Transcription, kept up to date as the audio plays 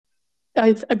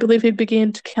I believe he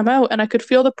began to come out, and I could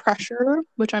feel the pressure,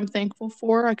 which I'm thankful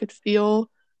for. I could feel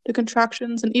the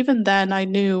contractions, and even then, I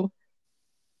knew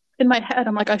in my head,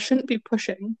 I'm like, I shouldn't be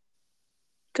pushing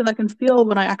because I can feel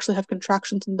when I actually have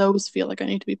contractions, and those feel like I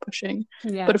need to be pushing.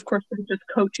 But Yeah. of course, they just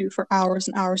coach you for hours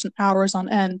and hours and hours on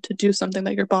end to do something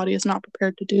that your body is not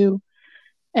prepared to do.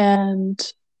 And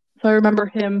so I remember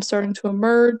him starting to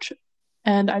emerge,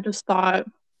 and I just thought,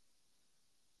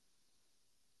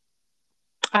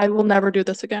 I will never do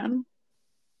this again.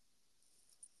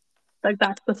 Like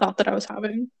that's the thought that I was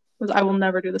having was I will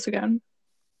never do this again.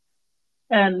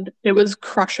 And it was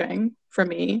crushing for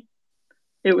me.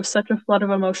 It was such a flood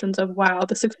of emotions of wow,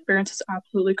 this experience has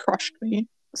absolutely crushed me.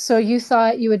 So you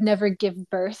thought you would never give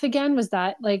birth again? Was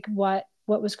that like what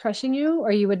was crushing you,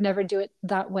 or you would never do it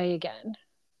that way again?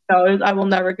 So I will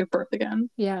never give birth again.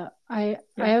 Yeah, I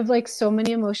Yeah. have like so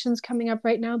many emotions coming up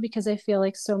right now because I feel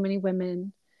like so many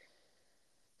women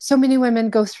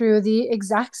go through the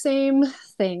exact same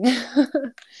thing.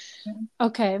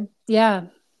 Okay. Yeah.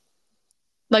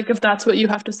 Like if that's what you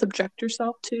have to subject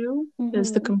yourself to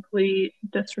is the Hmm. complete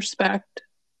disrespect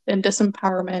and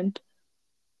disempowerment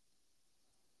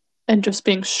and just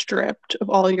being stripped of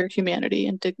all your humanity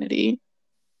and dignity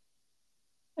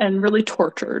and really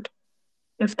tortured.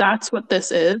 If that's what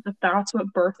this is, if that's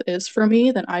what birth is for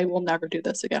me, then I will never do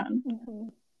this again. Hmm.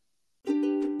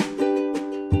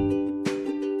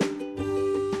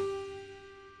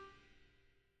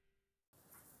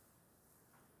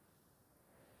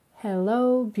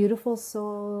 Hello, beautiful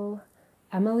soul.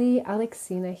 Emily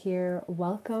Alexina here.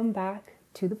 Welcome back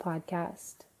to the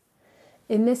podcast.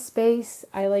 In this space,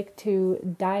 I like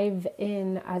to dive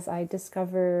in as I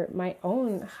discover my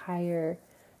own higher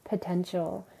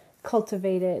potential,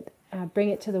 cultivate it, bring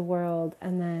it to the world,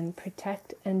 and then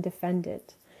protect and defend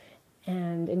it.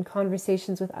 And in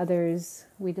conversations with others,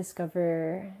 we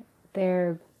discover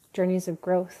their journeys of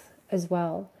growth as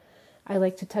well. I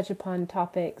like to touch upon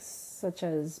topics such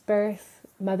as birth,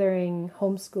 mothering,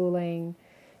 homeschooling,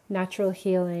 natural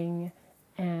healing,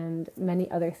 and many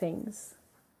other things.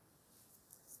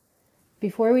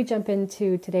 Before we jump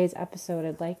into today's episode,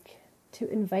 I'd like to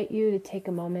invite you to take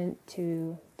a moment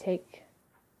to take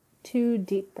 2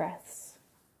 deep breaths.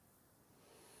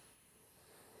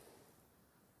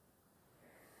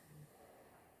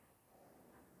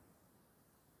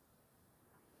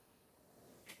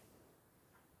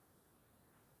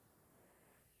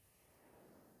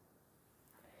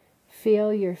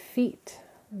 Feel your feet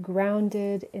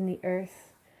grounded in the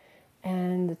earth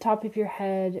and the top of your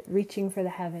head reaching for the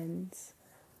heavens.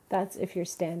 That's if you're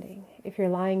standing. If you're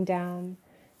lying down,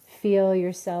 feel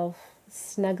yourself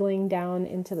snuggling down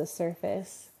into the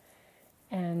surface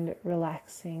and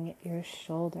relaxing your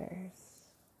shoulders.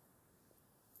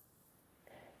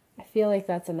 I feel like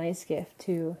that's a nice gift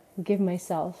to give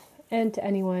myself and to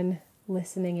anyone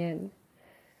listening in.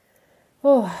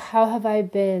 Oh, how have I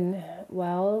been?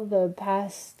 Well, the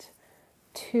past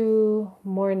 2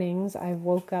 mornings I've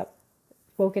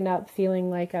woken up feeling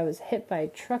like I was hit by a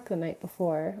truck the night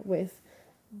before with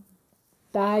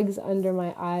bags under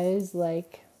my eyes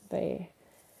like they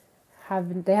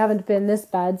haven't been this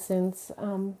bad since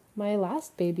my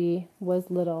last baby was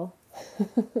little.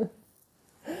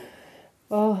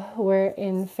 Oh, we're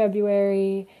in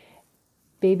February.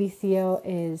 Baby Theo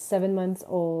is 7 months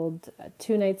old.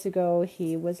 2 nights ago,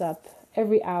 he was up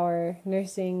every hour,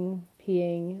 nursing,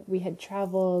 peeing. We had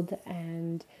traveled,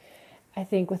 and I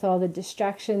think with all the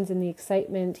distractions and the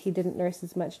excitement, he didn't nurse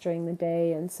as much during the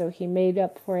day, and so he made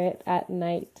up for it at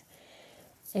night.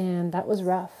 And that was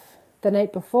rough. The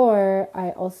night before,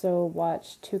 I also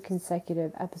watched 2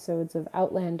 consecutive episodes of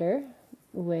Outlander,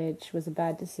 which was a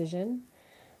bad decision.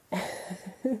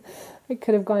 I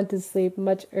could have gone to sleep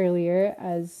much earlier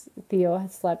as Theo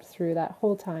had slept through that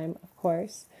whole time, of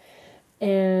course.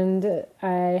 And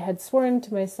I had sworn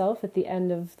to myself at the end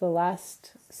of the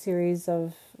last series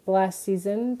of the last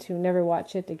season to never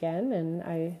watch it again. And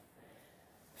I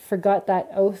forgot that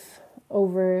oath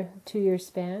over 2 year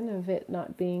span of it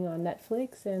not being on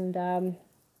Netflix. And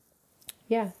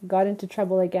yeah, got into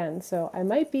trouble again. So I'm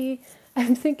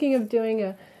thinking of doing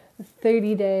a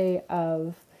 30-day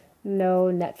of no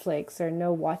Netflix or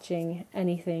no watching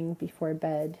anything before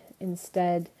bed.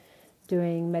 Instead,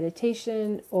 doing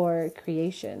meditation or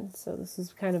creation. So this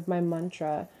is kind of my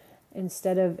mantra.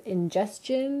 Instead of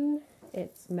ingestion,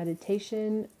 it's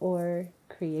meditation or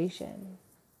creation.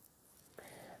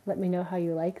 Let me know how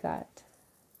you like that.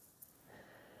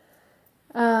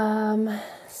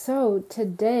 So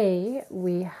today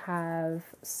we have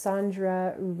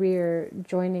Sandra Rear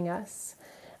joining us.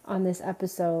 on this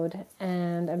episode,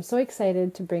 and I'm so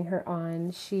excited to bring her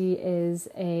on. She is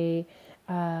a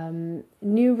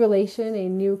new relation, a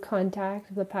new contact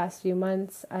of the past few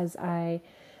months as I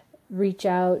reach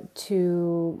out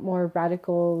to more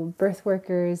radical birth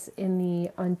workers in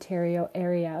the Ontario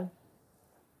area.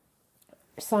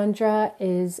 Sandra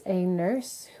is a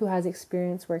nurse who has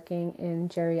experience working in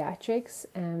geriatrics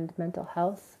and mental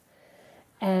health.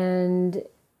 And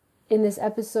in this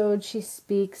episode, she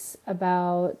speaks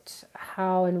about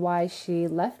how and why she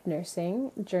left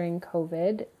nursing during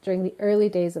COVID, during the early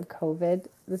days of COVID.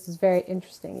 This is very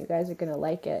interesting. You guys are going to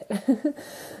like it.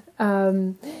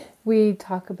 We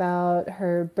talk about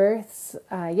her births.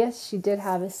 Yes, she did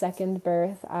have a second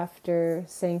birth after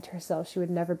saying to herself she would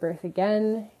never birth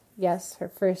again. Yes, her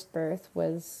first birth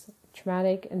was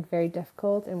traumatic and very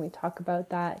difficult, and we talk about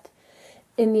that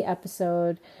in the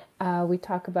episode. We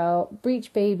talk about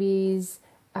breech babies,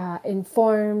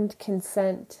 informed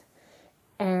consent,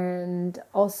 and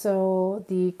also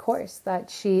the course that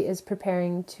she is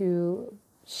preparing to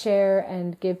share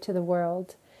and give to the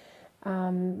world.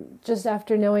 Just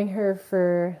after knowing her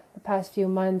for the past few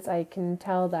months, I can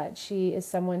tell that she is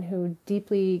someone who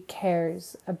deeply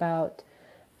cares about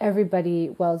everybody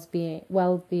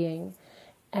well-being,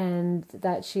 and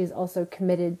that she is also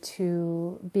committed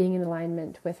to being in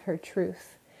alignment with her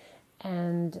truth.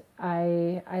 And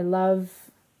I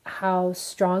love how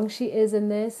strong she is in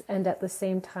this, and at the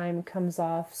same time comes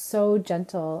off so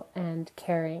gentle and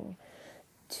caring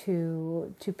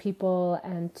to people,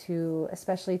 and to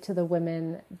especially to the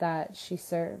women that she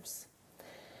serves.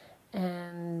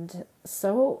 And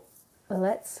so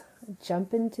let's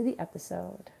jump into the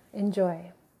episode.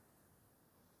 Enjoy.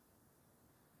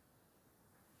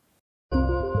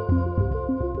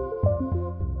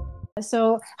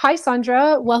 So, hi,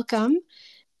 Sandra. Welcome.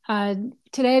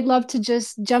 Today, I'd love to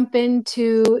just jump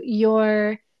into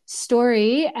your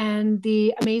story and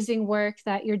the amazing work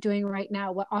that you're doing right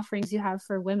now, what offerings you have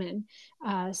for women.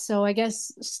 So, I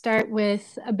guess start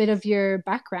with a bit of your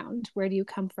background. Where do you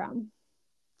come from?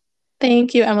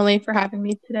 Thank you, Emily, for having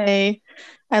me today.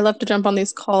 I love to jump on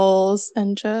these calls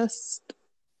and just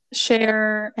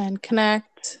share and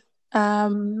connect.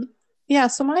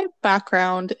 So my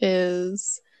background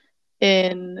is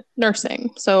in nursing.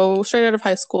 So straight out of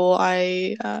high school,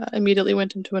 I immediately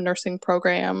went into a nursing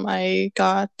program. I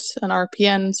got an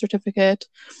RPN certificate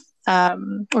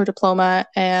or diploma,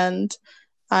 and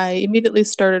I immediately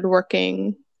started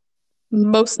working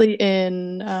mostly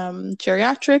in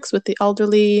geriatrics with the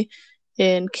elderly,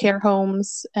 in care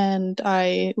homes, and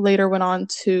I later went on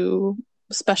to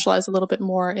specialize a little bit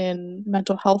more in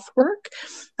mental health work.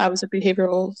 I was a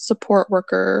behavioral support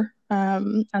worker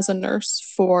as a nurse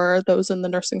for those in the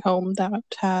nursing home that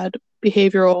had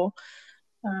behavioral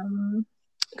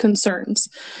concerns.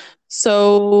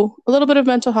 So a little bit of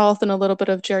mental health and a little bit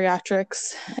of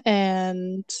geriatrics.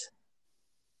 And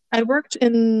I worked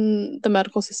in the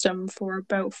medical system for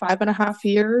about 5.5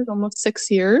 years, almost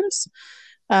 6 years.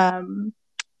 Um,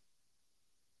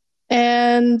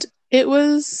 and it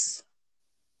was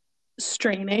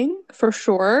straining for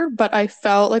sure, but I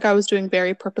felt like I was doing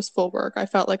very purposeful work. I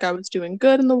felt like I was doing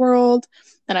good in the world,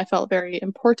 and I felt very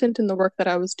important in the work that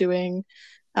I was doing.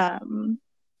 Um,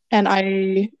 and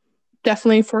I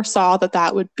definitely foresaw that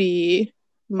that would be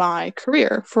my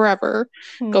career forever.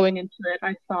 Going into it,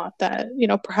 I thought that,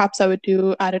 perhaps I would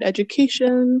do added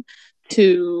education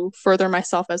to further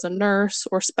myself as a nurse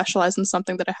or specialize in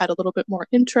something that I had a little bit more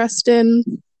interest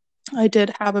in. I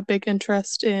did have a big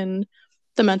interest in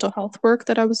the mental health work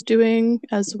that I was doing,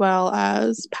 as well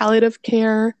as palliative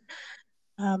care.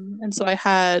 And so I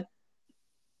had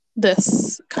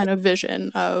this kind of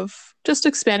vision of just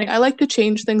expanding. I like to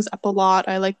change things up a lot.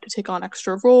 I like to take on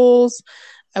extra roles.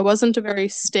 I wasn't a very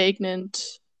stagnant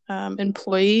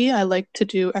employee. I like to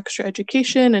do extra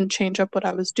education and change up what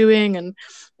I was doing. And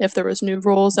if there was new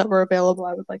roles that were available,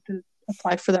 I would like to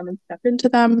apply for them and step into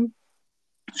them.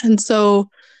 And so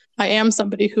I am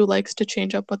somebody who likes to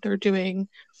change up what they're doing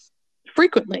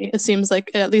frequently. It seems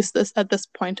like at least at this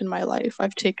point in my life,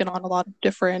 I've taken on a lot of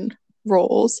different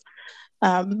roles.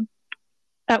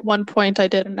 At one point, I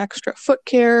did an extra foot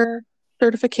care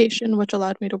certification, which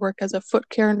allowed me to work as a foot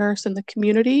care nurse in the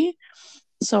community.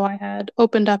 So I had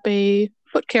opened up a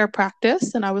foot care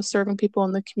practice, and I was serving people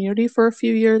in the community for a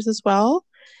few years as well.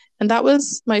 And that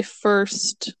was my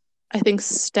first, I think,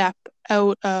 step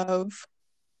out of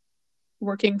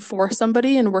working for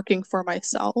somebody and working for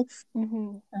myself.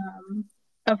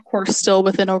 Of course, still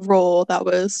within a role that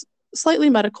was slightly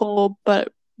medical,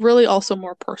 but really also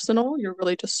more personal. You're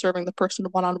really just serving the person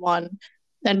one-on-one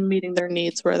and meeting their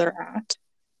needs where they're at.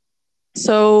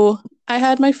 So I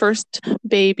had my first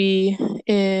baby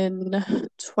in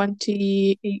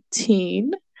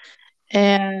 2018,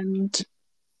 and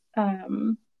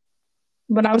um,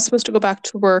 when I was supposed to go back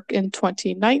to work in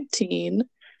 2019,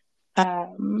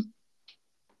 um,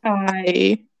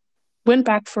 I went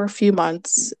back for a few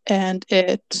months, and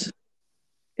it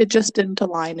just didn't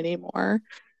align anymore.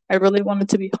 I really wanted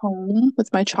to be home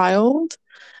with my child,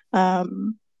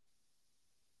 um,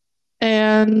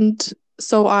 and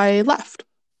so I left.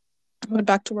 I went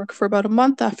back to work for about a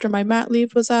month after my mat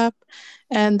leave was up,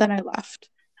 and then I left.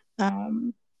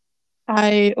 Um,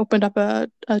 I opened up a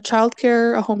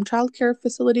home childcare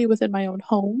facility within my own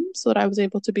home so that I was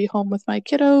able to be home with my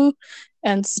kiddo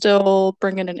and still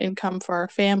bring in an income for our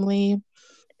family.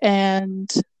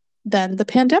 And then the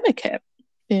pandemic hit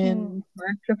Mm. in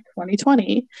March of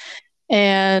 2020,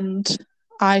 and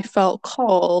I felt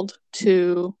called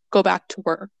to go back to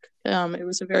work. It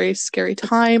was a very scary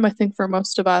time, I think, for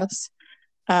most of us.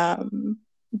 Um,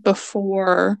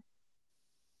 before,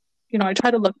 I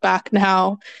try to look back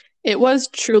now, it was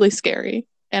truly scary.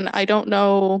 And I don't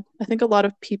know, I think a lot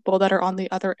of people that are on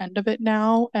the other end of it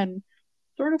now and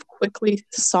sort of quickly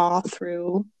saw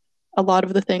through a lot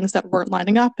of the things that weren't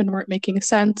lining up and weren't making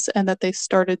sense and that they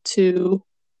started to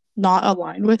not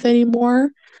align with anymore.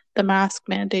 The mask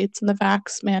mandates and the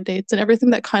vax mandates and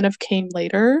everything that kind of came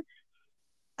later.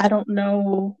 I don't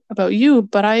know about you,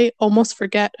 but I almost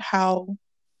forget how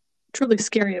truly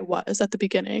scary it was at the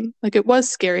beginning. Like it was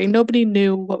scary. Nobody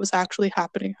knew what was actually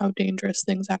happening, how dangerous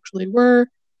things actually were.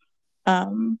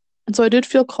 And so I did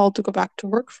feel called to go back to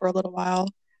work for a little while.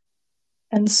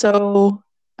 And so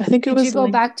I think it Did you was go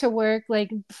like, back to work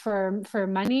like for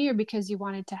money or because you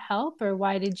wanted to help, or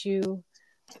why did you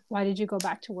go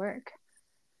back to work?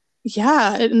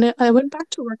 yeah, and I went back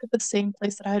to work at the same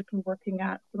place that I had been working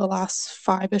at for the last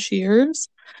 5-ish years.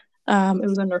 It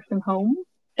was a nursing home,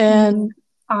 and Mm.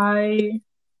 I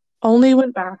only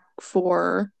went back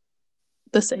for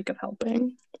the sake of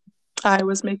helping. I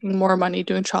was making more money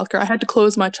doing childcare. I had to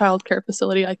close my childcare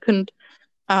facility. I couldn't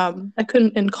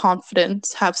in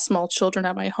confidence have small children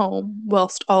at my home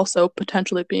whilst also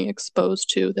potentially being exposed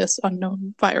to this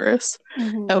unknown virus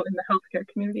Hmm. out in the healthcare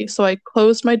community. So I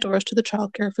closed my doors to the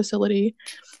childcare facility,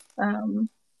 um,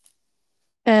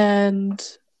 and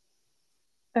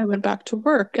I went back to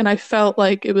work. And I felt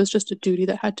like it was just a duty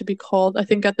that had to be called. I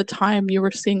think at the time you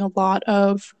were seeing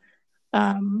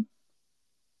um,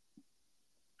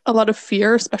 a lot of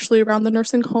fear, especially around the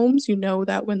nursing homes. You know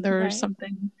that when there's Right.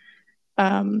 something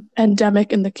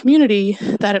endemic in the community,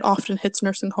 that it often hits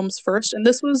nursing homes first. And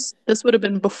this would have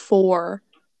been before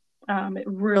it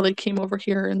really came over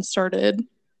here and started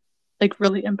like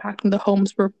really impacting the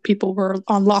homes where people were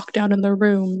on lockdown in their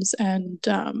rooms, and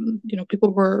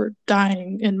people were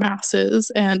dying in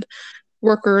masses, and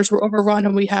workers were overrun,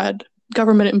 and we had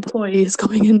government employees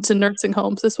going into nursing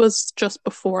homes. This was just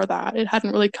before that. It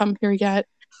hadn't really come here yet.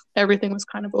 Everything was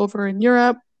kind of over in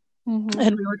Europe, Hmm.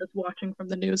 and we were just watching from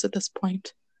the news at this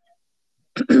point.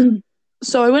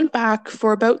 So I went back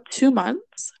for about 2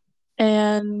 months,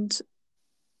 and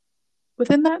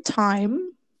within that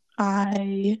time,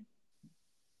 I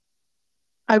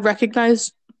I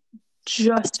recognized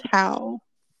just how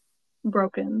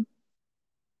broken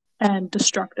and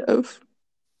destructive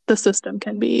the system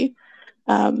can be.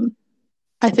 Um,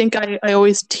 I think I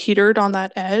always teetered on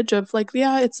that edge of like,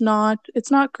 yeah, it's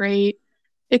not great.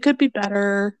 It could be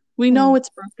better. We know Mm. it's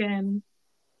broken,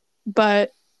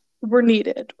 but we're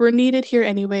needed. We're needed here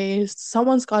anyways.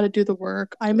 Someone's got to do the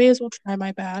work. I may as well try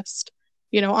my best.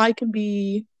 I can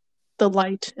be the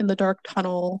light in the dark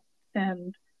tunnel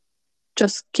and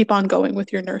just keep on going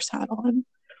with your nurse hat on.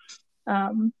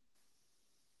 Um,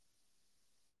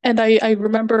 and I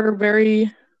remember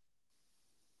very,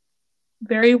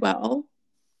 very well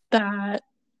that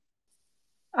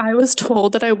I was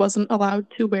told that I wasn't allowed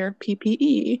to wear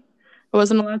PPE. I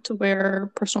wasn't allowed to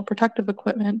wear personal protective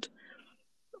equipment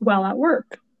while at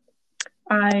work.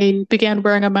 I began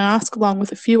wearing a mask along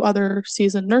with a few other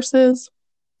seasoned nurses.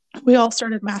 We all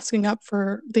started masking up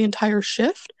for the entire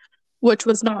shift, which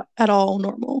was not at all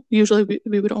normal. Usually,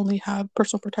 we would only have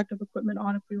personal protective equipment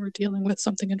on if we were dealing with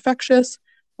something infectious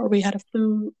or we had a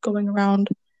flu going around.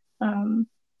 Um,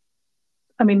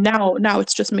 I mean, now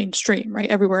it's just mainstream, right?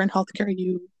 Everywhere in healthcare,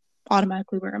 you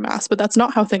automatically wear a mask, but that's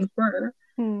not how things were.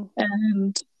 Mm.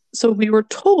 And so we were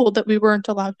told that we weren't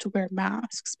allowed to wear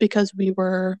masks because we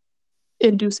were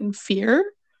inducing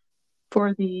fear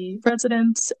for the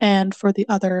residents and for the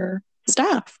other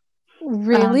staff.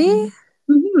 Really?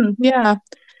 Yeah,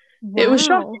 it was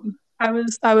Wow. shocking.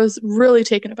 I was really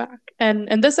taken aback.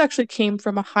 And this actually came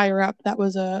from a higher up that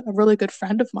was a really good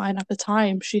friend of mine at the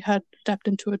time. She had stepped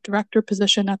into a director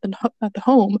position at the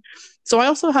home. So I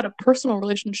also had a personal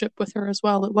relationship with her as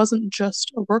well. It wasn't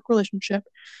just a work relationship.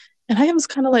 And I was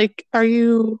kind of like, are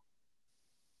you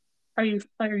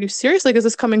serious? Like, is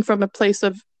this coming from a place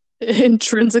of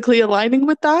intrinsically aligning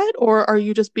with that, or are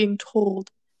you just being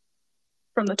told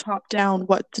from the top down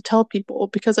what to tell people?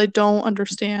 Because I don't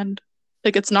understand.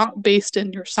 Like, it's not based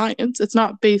in your science. It's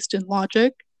not based in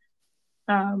logic.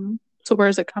 So where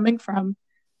is it coming from?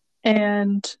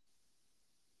 And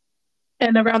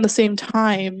and around the same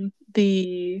time,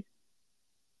 the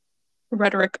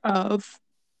rhetoric of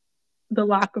the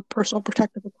lack of personal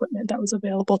protective equipment that was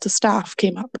available to staff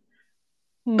came up.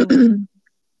 Hmm.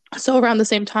 So around the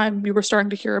same time, we were starting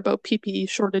to hear about PPE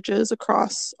shortages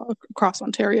across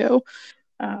Ontario,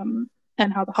 and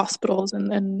how the hospitals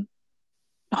and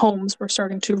homes were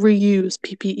starting to reuse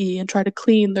PPE and try to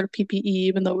clean their PPE,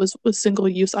 even though it was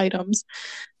single-use items.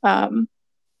 Um,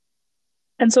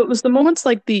 and so it was the moments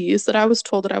like these that I was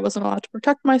told that I wasn't allowed to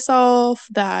protect myself,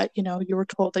 that, you were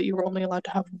told that you were only allowed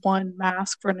to have one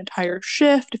mask for an entire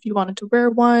shift if you wanted to wear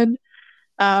one.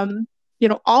 Um,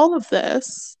 all of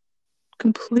this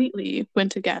completely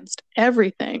went against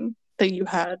everything that you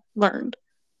had learned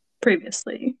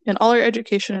previously in all your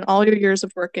education and all your years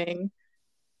of working.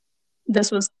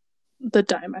 This was the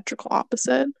diametrical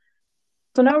opposite.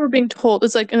 So now we're being told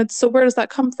it's like, and it's so where does that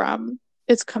come from?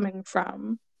 It's coming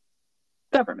from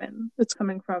government. It's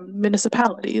coming from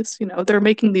municipalities. They're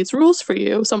making these rules for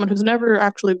you. Someone who's never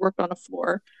actually worked on a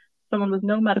floor, someone with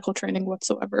no medical training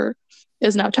whatsoever,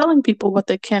 is now telling people what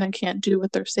they can and can't do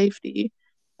with their safety.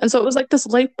 And so it was like this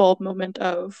light bulb moment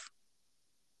of,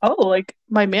 oh, like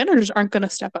my managers aren't going to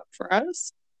step up for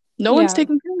us. No one's Yeah.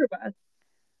 taking care of us.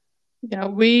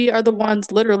 We are the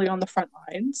ones literally on the front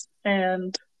lines,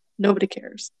 and nobody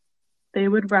cares. They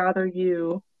would rather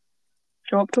you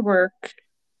show up to work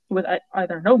with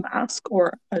either no mask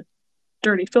or a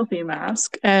dirty, filthy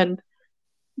mask and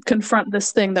confront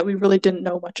this thing that we really didn't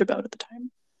know much about at the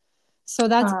time. So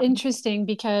that's Um, interesting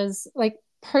because, like,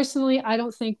 personally, I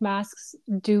don't think masks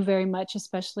do very much,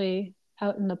 especially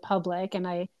out in the public. And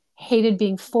I hated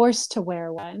being forced to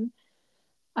wear one.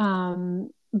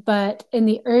 But in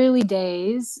the early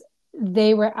days,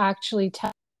 they were actually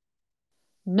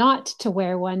not to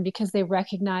wear one because they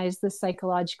recognized the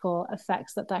psychological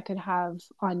effects that that could have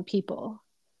on people.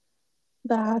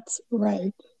 that's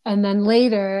right. And then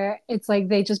later, it's like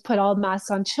they just put all masks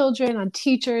on children, on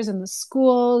teachers, in the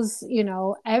schools,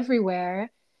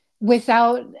 everywhere,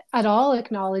 without at all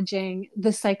acknowledging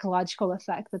the psychological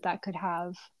effect that that could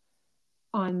have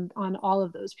on all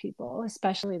of those people,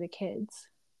 especially the kids.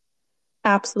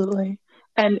 Absolutely.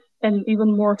 And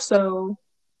even more so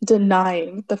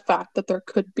denying the fact that there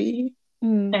could be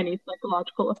Mm. any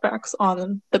psychological effects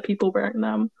on the people wearing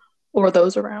them or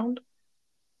those around.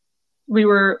 We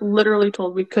were literally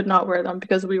told we could not wear them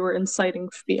because we were inciting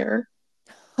fear.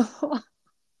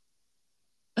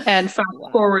 And fast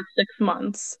Wow. forward 6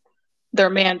 months,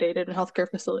 they're mandated in healthcare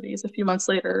facilities. A few months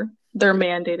later, they're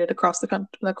mandated across the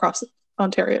country, across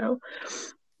Ontario,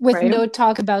 With right? no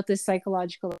talk about this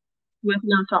psychological. With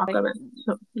no talk Like, of it.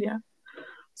 So yeah,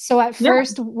 so at yeah,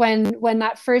 first, when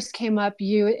that first came up,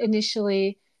 you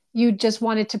just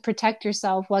wanted to protect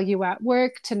yourself while you were at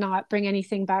work to not bring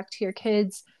anything back to your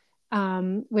kids,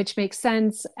 which makes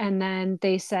sense. And then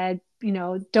they said,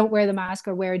 don't wear the mask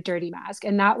or wear a dirty mask,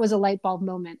 and that was a light bulb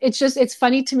moment. It's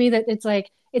funny to me that it's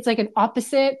like an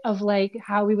opposite of like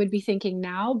how we would be thinking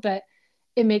now, but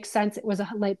it makes sense. It was a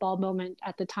light bulb moment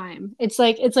at the time. It's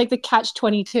like the catch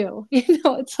 22.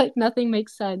 It's like nothing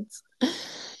makes sense.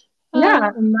 yeah,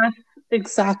 Uh, and that's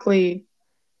exactly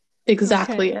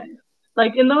okay. it.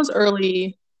 Like in those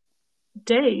early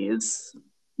days,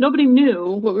 nobody knew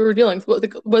what we were dealing with.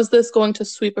 Was this going to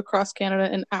sweep across Canada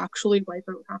and actually wipe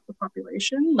out half the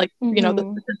population? Like, the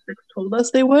Mm-hmm. statistics told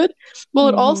us they would. Well,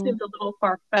 it all Mm-hmm. seemed a little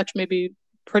far-fetched, maybe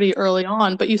pretty early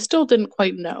on, but you still didn't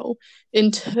quite know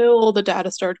until the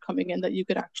data started coming in that you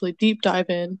could actually deep dive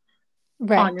in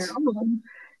on your Right. own.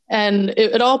 And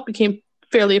it all became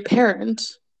fairly apparent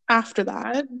after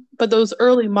that. But those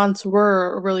early months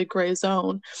were a really gray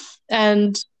zone.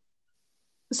 And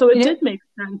so it You know, did make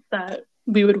sense that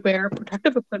we would wear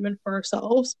protective equipment for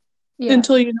ourselves yeah.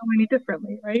 until you know any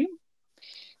differently, right?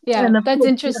 Yeah, And of that's course, yeah.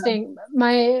 interesting.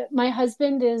 My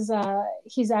husband is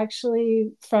he's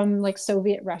actually from like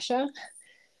Soviet Russia.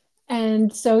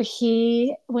 And so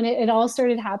he when it all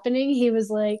started happening, he was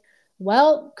like,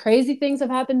 well, crazy things have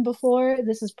happened before.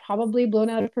 This is probably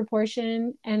blown out of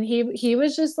proportion. And he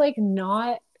was just like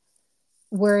not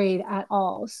worried at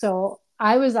all. So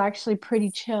I was actually pretty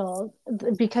chill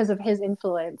because of his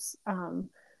influence. And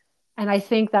I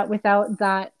think that without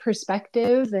that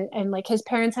perspective, and like his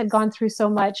parents had gone through so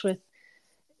much with,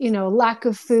 lack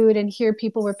of food, and here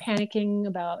people were panicking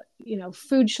about,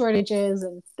 food shortages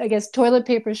and I guess toilet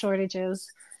paper shortages.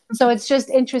 So it's just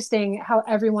interesting how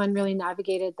everyone really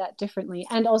navigated that differently.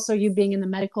 And also you being in the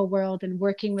medical world and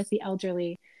working with the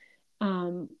elderly,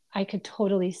 I could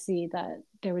totally see that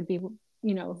there would be,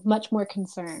 much more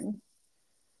concern.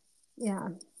 Yeah.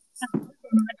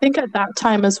 I think at that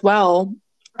time as well,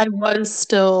 I was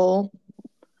still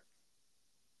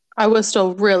I was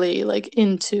still really like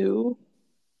into,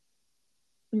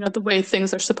 the way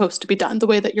things are supposed to be done, the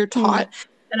way that you're Hmm. taught.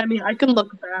 And I mean, I can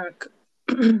look back,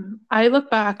 I look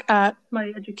back at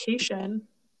my education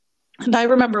and I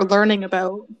remember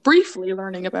briefly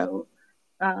learning about,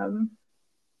 um,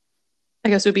 I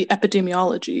guess it would be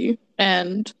epidemiology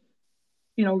and,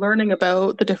 learning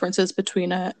about the differences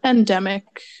between an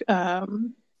endemic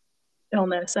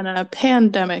illness and a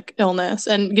pandemic illness.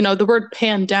 And, the word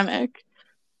pandemic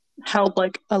held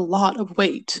like a lot of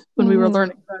weight when we were Hmm.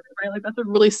 learning about it, right? Like that's a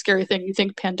really scary thing. You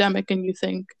think pandemic and you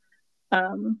think,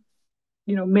 um,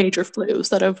 major flus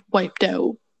that have wiped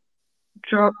out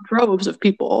droves of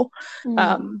people, Hmm.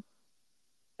 um,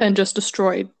 and just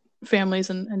destroyed families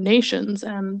and nations.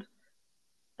 And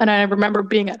I remember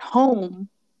being at home.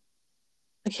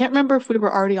 I can't remember if we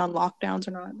were already on lockdowns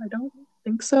or not. I don't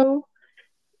think so.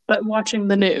 But watching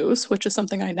the news, which is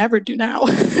something I never do now,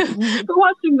 but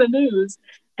watching the news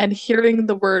and hearing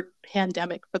the word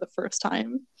pandemic for the first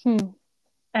time, Hmm.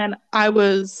 and I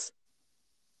was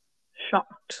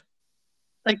shocked.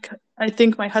 Like, I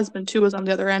think my husband too was on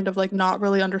the other end of like not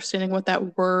really understanding what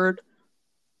that word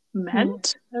Hmm.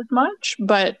 meant as much.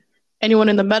 But anyone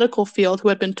in the medical field who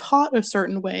had been taught a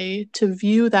certain way to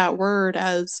view that word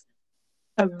as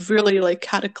a really like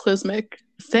cataclysmic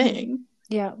Hmm. thing,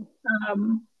 Yeah.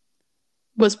 um,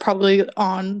 was probably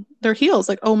on their heels.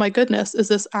 Like, oh my goodness, is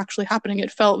this actually happening?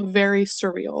 It felt very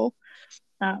surreal.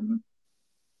 Um,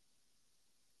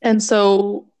 and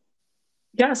so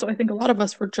yeah, so I think a lot of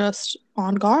us were just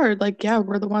on guard. Like, yeah,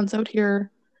 we're the ones out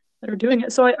here that are doing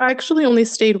it. So I actually only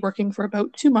stayed working for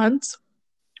about 2 months.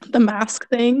 The mask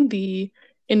thing, the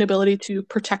inability to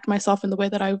protect myself in the way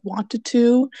that I wanted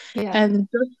to, Yeah. and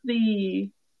just the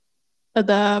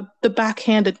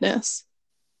backhandedness,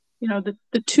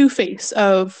 the two-face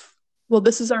of, well,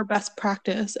 this is our best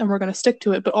practice and we're going to stick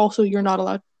to it, but also you're not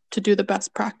allowed to do the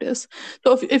best practice.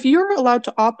 So if you're allowed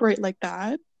to operate like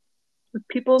that, with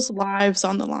people's lives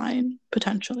on the line,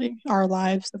 potentially, our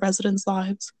lives, the residents'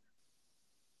 lives,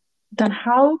 then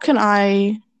how can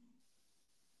I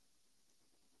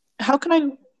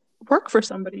work for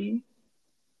somebody?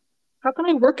 How can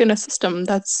I work in a system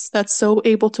that's so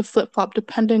able to flip-flop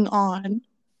depending on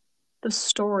the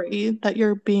story that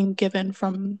you're being given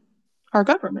from our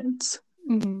governments?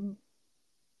 Hmm.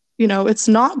 It's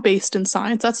not based in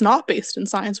science. That's not based in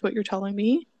science, what you're telling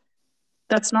me.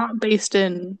 That's not based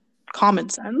in common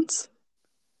sense.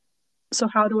 So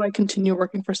how do I continue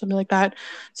working for something like that?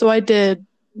 So I did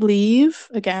leave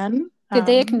again. Did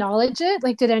they acknowledge it?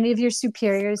 Like, did any of your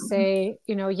superiors say,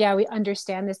 yeah, we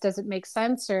understand this doesn't make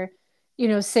sense, or,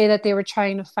 say that they were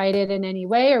trying to fight it in any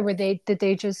way, or did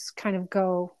they just kind of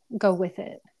go with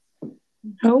it?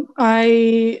 No,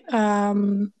 I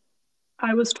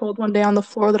was told one day on the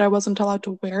floor that I wasn't allowed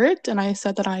to wear it, and I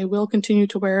said that I will continue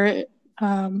to wear it.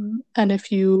 And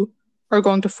if you are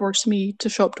going to force me to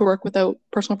show up to work without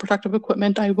personal protective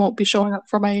equipment, I won't be showing up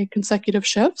for my consecutive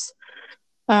shifts.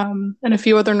 And a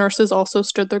few other nurses also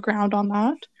stood their ground on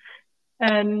that.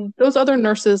 And those other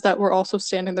nurses that were also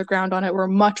standing their ground on it were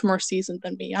much more seasoned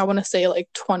than me. I want to say like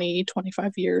 20,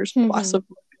 25 years plus Hmm. of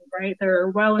working, right? They're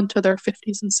well into their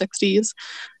 50s and 60s.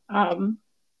 Um,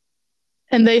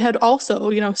 and they had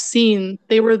also,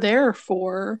 they were there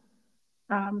for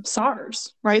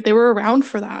SARS, right? They were around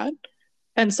for that.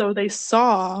 And so they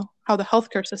saw how the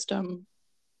healthcare system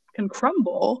can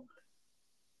crumble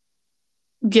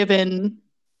given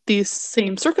these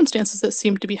same circumstances that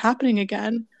seem to be happening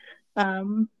again.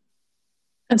 Um,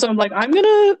 and so I'm like, I'm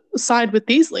gonna side with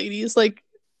these ladies. Like,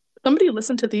 somebody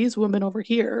listen to these women over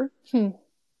here, Hmm.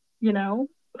 you know,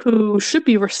 who should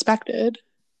be respected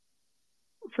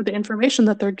for the information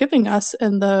that they're giving us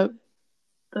and the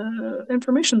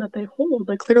information that they hold.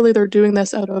 Like, clearly they're doing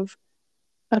this out of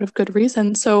good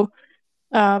reason. So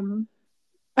um,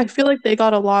 I feel like they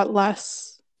got a lot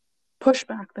less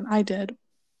pushback than I did.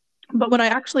 But when I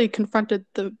actually confronted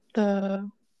the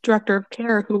director of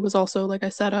care, who was also, like I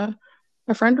said, a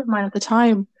friend of mine at the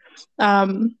time,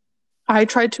 um, I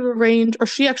tried to arrange, or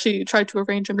she actually tried to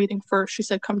arrange a meeting first. She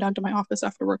said, come down to my office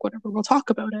after work, whatever, we'll talk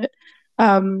about it.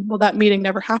 Well, that meeting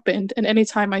never happened. And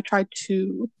anytime I tried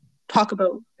to talk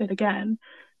about it again,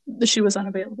 she was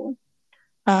unavailable.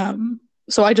 Um,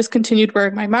 so I just continued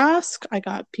wearing my mask. I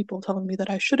got people telling me that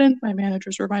I shouldn't. My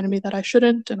managers reminded me that I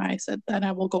shouldn't. And I said, then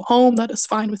I will go home. That is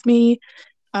fine with me.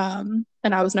 And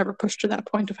I was never pushed to that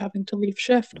point of having to leave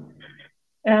shift.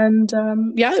 And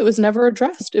yeah, it was never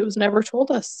addressed. It was never told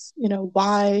us,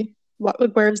 why,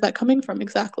 where is that coming from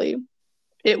exactly?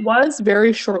 It was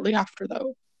very shortly after,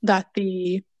 though, that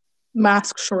the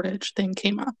mask shortage thing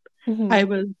came up. Mm-hmm.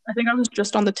 I think I was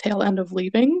just on the tail end of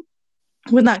leaving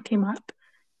when that came up.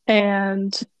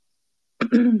 And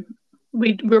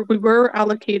we were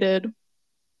allocated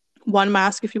one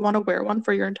mask if you want to wear one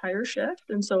for your entire shift.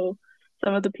 And so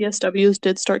some of the PSWs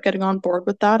did start getting on board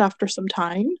with that after some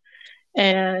time.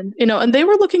 And and they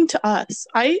were looking to us.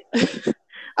 I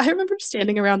I remember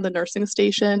standing around the nursing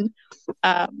station.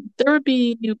 There would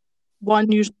be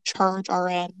one usually charge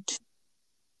RN, two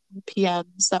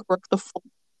PMs that work the full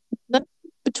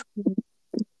between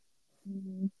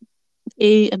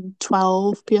 8 and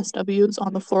 12 PSWs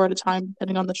on the floor at a time,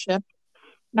 depending on the shift.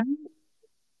 And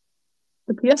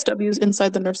the PSWs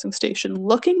inside the nursing station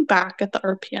looking back at the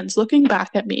RPNs, looking back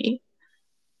at me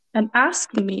and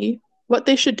asking me what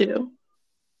they should do.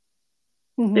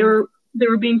 Mm-hmm. They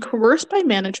were being coerced by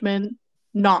management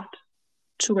not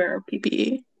to wear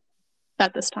PPE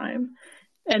at this time.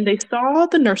 And they saw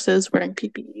the nurses wearing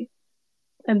PPE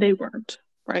and they weren't,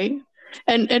 right?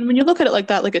 And when you look at it like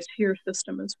that, like a tier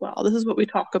system as well, this is what we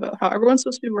talk about, how everyone's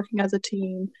supposed to be working as a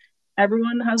team.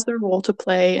 Everyone has their role to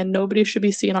play and nobody should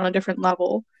be seen on a different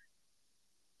level.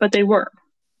 But they were.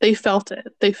 They felt it.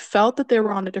 They felt that they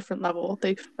were on a different level.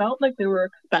 They felt like they were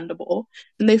expendable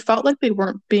and they felt like they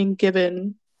weren't being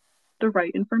given the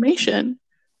right information.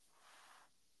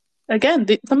 Again,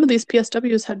 some of these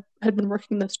PSWs had been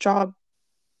working this job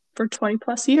for 20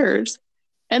 plus years.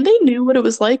 And they knew what it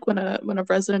was like when a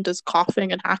resident is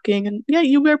coughing and hacking and yeah,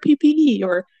 you wear PPE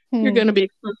or you're going to be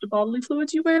exposed to bodily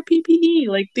fluids, you wear PPE.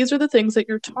 Like these are the things that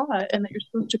you're taught and that you're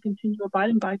supposed to continue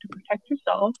abiding by to protect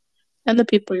yourself and the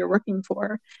people you're working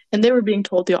for. And they were being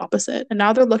told the opposite. And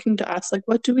now they're looking to us like,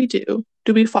 what do we do?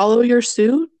 Do we follow your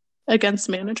suit against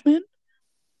management?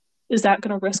 Is that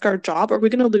going to risk our job? Are we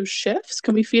going to lose shifts?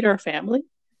 Can we feed our family?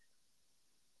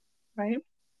 Right.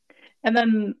 And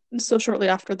then, so shortly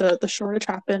after the shortage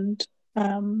happened,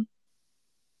 and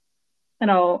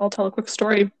I'll tell a quick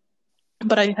story,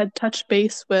 but I had touched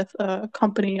base with a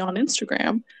company on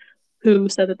Instagram who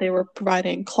said that they were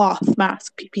providing cloth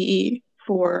mask PPE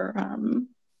for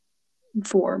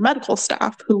medical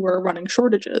staff who were running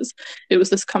shortages. It was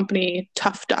this company,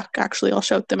 Tough Duck. Actually, I'll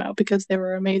shout them out because they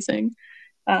were amazing.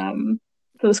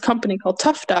 So this company called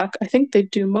Tough Duck, I think they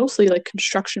do mostly like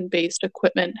construction-based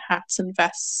equipment, hats and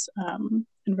vests, and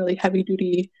really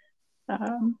heavy-duty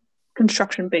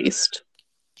construction-based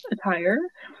attire.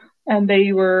 And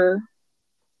they were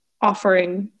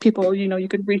offering people, you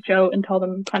could reach out and tell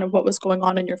them kind of what was going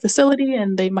on in your facility,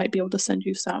 and they might be able to send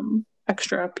you some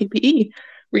extra PPE,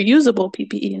 reusable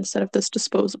PPE instead of this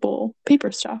disposable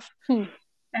paper stuff.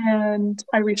 And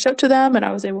I reached out to them and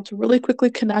I was able to really quickly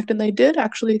connect. And they did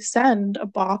actually send a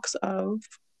box of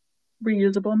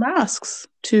reusable masks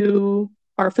to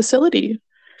our facility.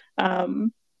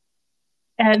 And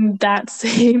that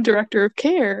same director of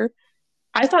care,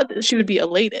 I thought that she would be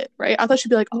elated, right? I thought she'd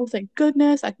be like, oh, thank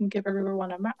goodness, I can give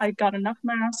everyone I got enough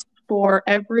masks for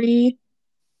every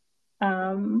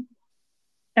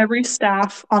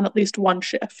staff on at least one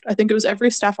shift. I think it was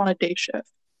every staff on a day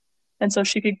shift. And so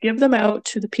she could give them out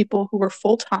to the people who were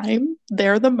full time,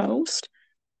 there the most,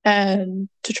 and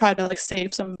to try to like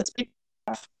save some of this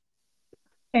stuff.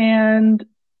 And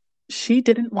she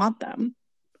didn't want them.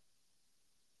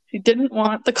 She didn't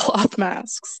want the cloth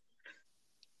masks.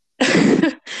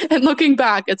 And looking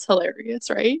back, it's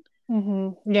hilarious, right?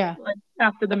 Mm-hmm. Yeah. Like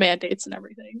after the mandates and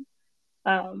everything.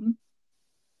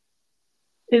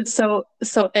 It's so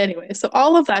anyway, so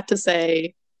all of that to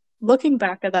say, looking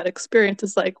back at that experience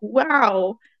is like,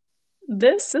 wow,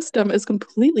 this system is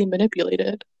completely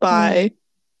manipulated by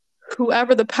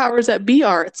whoever the powers that be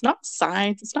are. It's not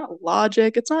science, it's not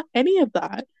logic, it's not any of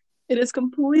that. It is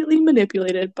completely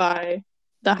manipulated by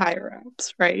the higher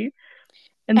ups, right?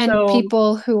 And so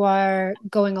people who are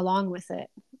going along with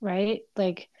it, right?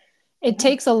 Like it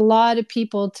takes a lot of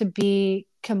people to be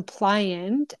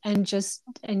compliant and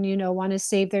want to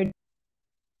save their keep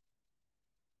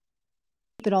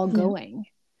it all going.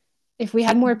 If we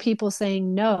had more people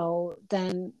saying no,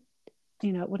 then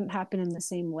it wouldn't happen in the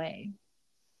same way.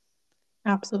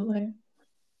 Absolutely.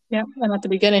 Yeah. And at the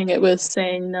beginning, it was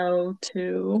saying no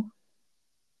to,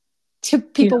 to you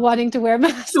people know, wanting to wear to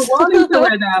masks. wanting to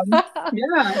wear them.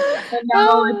 Yeah. And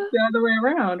now it's Ah, the other way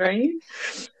around, right?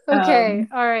 okay, Um,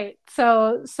 all right.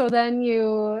 So then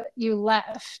you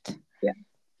left, yeah.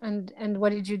 and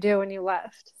what did you do when you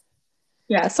left?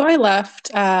 Yeah. So I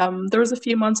left. There was a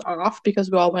few months off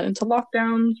because we all went into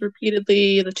lockdowns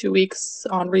repeatedly, the 2 weeks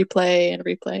on replay and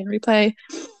replay and replay.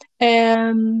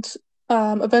 And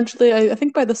eventually, I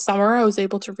think by the summer, I was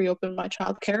able to reopen my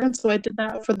childcare. And so I did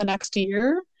that for the next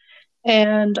year.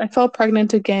 And I fell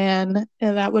pregnant again.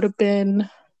 And that would have been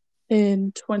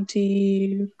in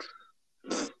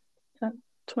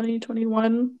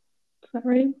 2021. Is that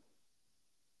right?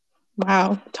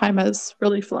 Wow, time has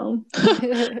really flown.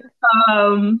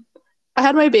 um, I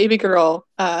had my baby girl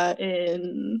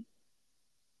in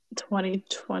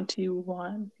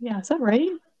 2021. Yeah, is that right?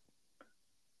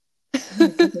 Oh my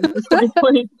goodness,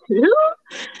 2022?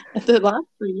 The last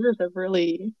 3 years have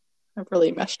really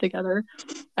meshed together.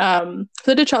 So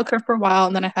I did childcare for a while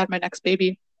and then I had my next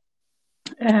baby.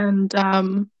 And I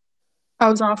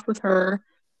was off with her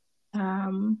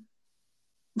um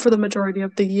for the majority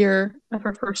of the year of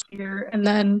her first year. And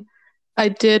then I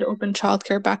did open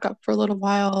childcare back up for a little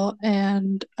while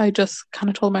and I just kind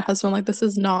of told my husband like this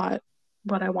is not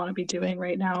what I want to be doing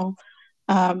right now.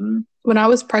 When I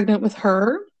was pregnant with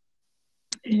her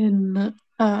in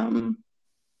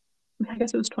I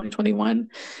guess it was 2021.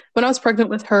 When I was pregnant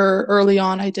with her early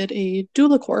on, I did a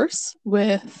doula course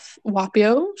with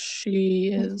Wapio. She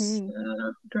is Hmm.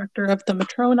 the director of the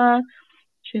Matrona.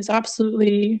 She's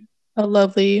absolutely a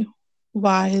lovely,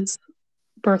 wise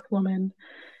birth woman.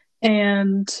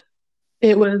 And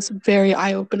it was very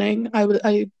eye-opening.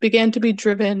 I began to be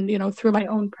driven, through my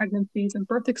own pregnancies and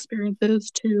birth experiences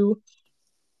to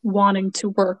wanting to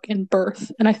work in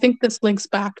birth. And I think this links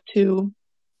back to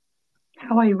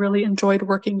how I really enjoyed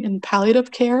working in palliative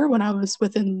care when I was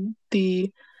within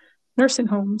the nursing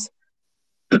homes.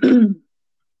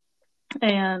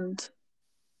 And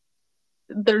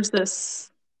there's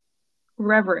this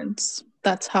reverence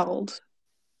that's held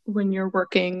when you're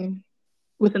working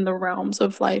within the realms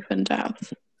of life and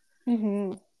death.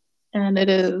 Hmm. And it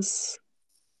is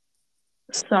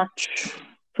such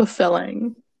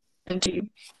fulfilling and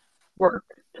deep work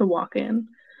to walk in.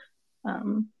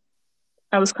 Um,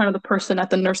 I was kind of the person at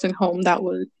the nursing home that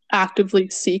would actively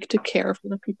seek to care for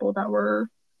the people that were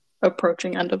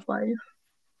approaching end of life.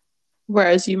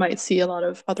 Whereas you might see a lot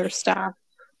of other staff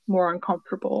more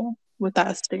uncomfortable with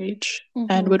that stage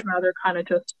and Hmm. would rather kind of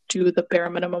just do the bare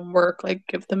minimum work, like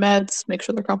give the meds, make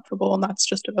sure they're comfortable, and that's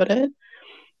just about it.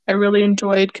 I really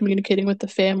enjoyed communicating with the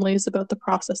families about the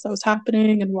process that was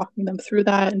happening and walking them through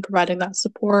that and providing that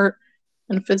support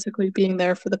and physically being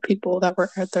there for the people that were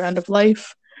at their end of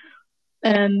life.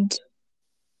 And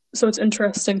so it's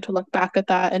interesting to look back at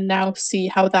that and now see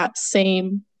how that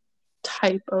same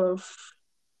type of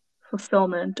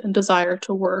fulfillment and desire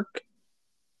to work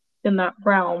in that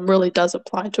realm really does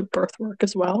apply to birth work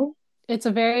as well. It's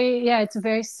a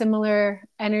very similar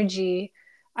energy.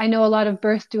 I know a lot of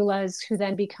birth doulas who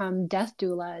then become death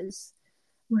doulas.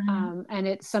 Right. And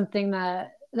it's something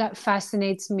that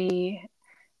fascinates me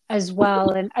as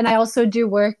well. And I also do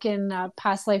work in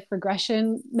past life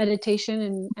regression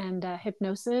meditation and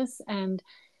hypnosis. And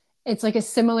it's like a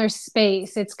similar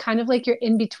space. It's kind of like you're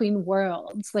in between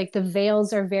worlds. Like the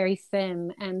veils are very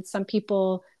thin, and some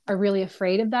people are really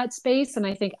afraid of that space. And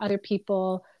I think other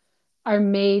people are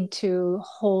made to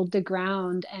hold the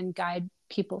ground and guide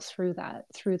people through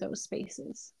those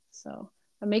spaces. So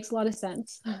that makes a lot of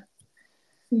sense.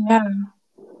 Yeah.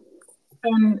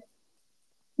 And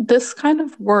this kind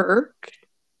of work,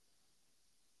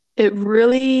 it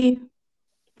really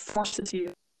forces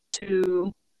you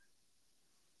to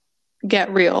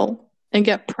get real and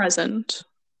get present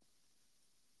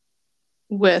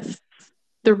with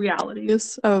the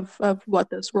realities of what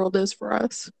this world is for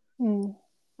us. Mm.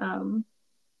 Um,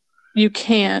 you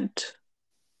can't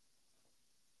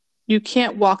you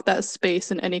can't walk that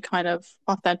space in any kind of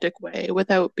authentic way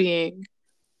without being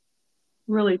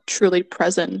really truly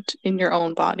present in your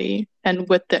own body and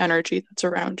with the energy that's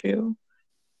around you.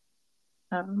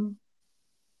 Um,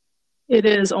 it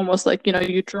is almost like,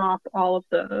 you drop all of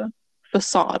the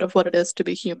facade of what it is to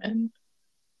be human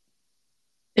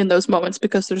in those moments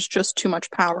because there's just too much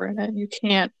power in it. You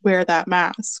can't wear that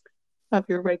mask of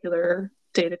your regular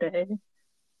day to day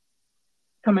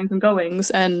comings and goings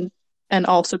and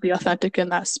also be authentic in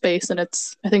that space. And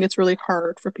I think it's really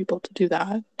hard for people to do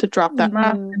that, to drop that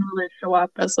mask and Mm-hmm. really show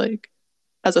up as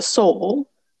a soul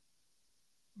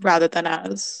rather than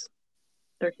as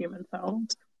their human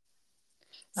selves.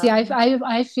 See,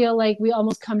 I feel like we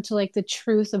almost come to like the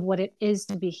truth of what it is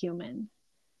to be human.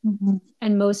 Mhm.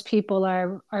 And most people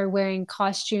are wearing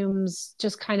costumes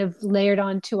just kind of layered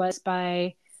onto us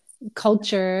by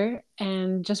culture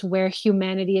and just where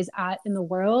humanity is at in the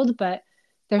world, but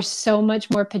there's so much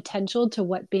more potential to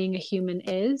what being a human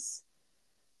is.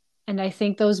 And I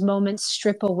think those moments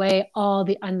strip away all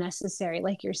the unnecessary,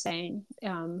 like you're saying.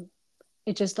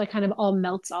 It just like kind of all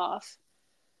melts off.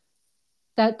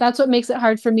 That's what makes it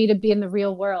hard for me to be in the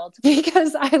real world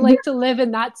because I like to live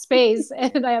in that space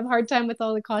and I have a hard time with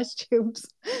all the costumes.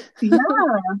 Yeah,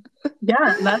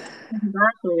 yeah, that's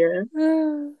exactly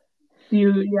it.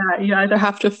 You either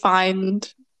have to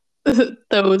find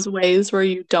those ways where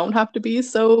you don't have to be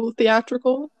so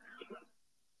theatrical,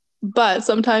 but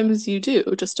sometimes you do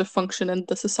just to function in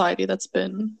the society that's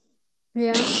been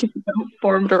Yeah.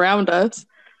 formed around us.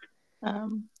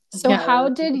 Um, So, yeah, how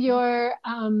did your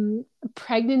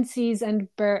pregnancies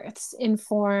and births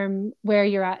inform where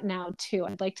you're at now too?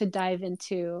 I'd like to dive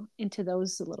into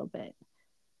those a little bit.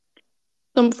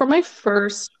 so for my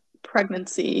first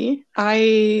pregnancy,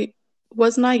 I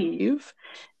was naive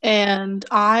and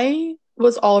I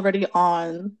was already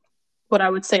on what I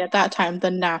would say at that time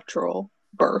the natural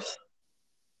birth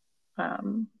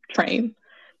train.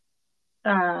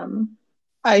 Um,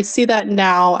 I see that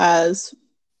now as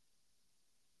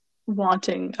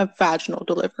wanting a vaginal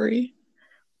delivery.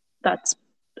 That's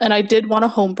and I did want a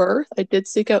home birth. I did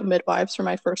seek out midwives for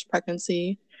my first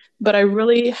pregnancy, but I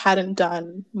really hadn't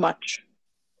done much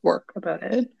work about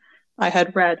it. I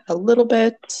had read a little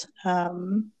bit,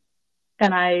 and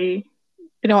I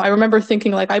remember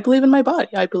thinking like, I believe in my body.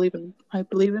 I believe in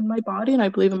my body, and I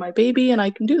believe in my baby, and I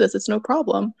can do this. It's no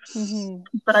problem. Mm-hmm.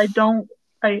 But I don't.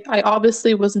 I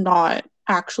obviously was not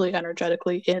actually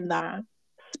energetically in that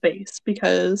space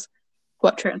because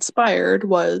what transpired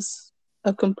was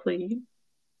a complete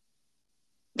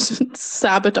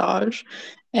sabotage,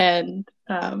 and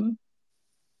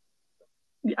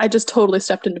I just totally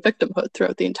stepped into victimhood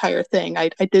throughout the entire thing. I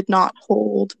did not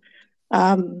hold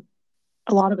um,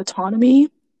 a lot of autonomy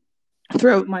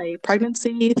throughout my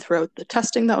pregnancy, throughout the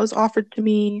testing that was offered to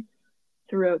me,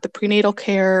 throughout the prenatal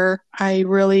care. I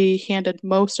really handed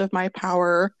most of my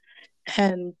power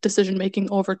and decision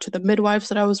making over to the midwives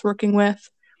that I was working with.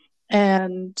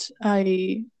 And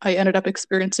I ended up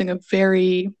experiencing a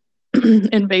very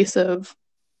invasive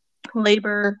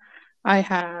labor.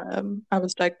 I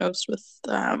was diagnosed with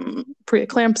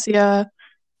preeclampsia.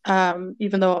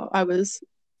 Even though I was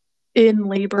in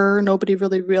labor, nobody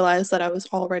really realized that I was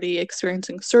already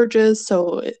experiencing surges.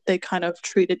 So they kind of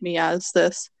treated me as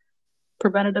this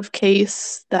preventative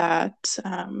case that,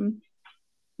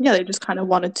 yeah, they just kind of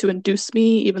wanted to induce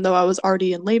me, even though I was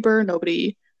already in labor.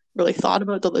 Nobody really thought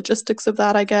about the logistics of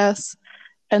that, I guess.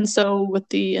 And so with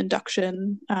the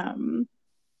induction,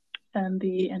 and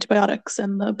the antibiotics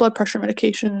and the blood pressure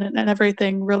medication and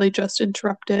everything really just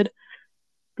interrupted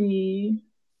the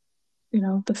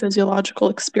the physiological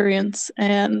experience,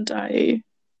 and I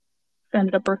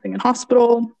ended up birthing in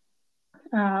hospital.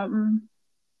 um,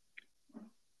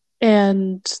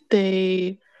 and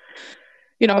they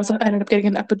I ended up getting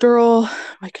an epidural.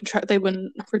 They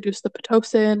wouldn't reduce the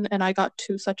pitocin, and I got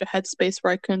to such a headspace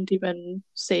where I couldn't even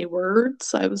say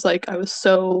words. I was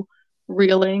so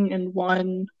reeling in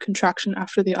one contraction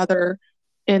after the other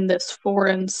in this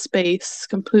foreign space,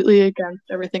 completely against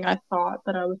everything I thought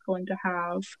that I was going to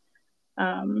have.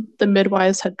 The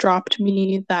midwives had dropped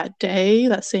me that day,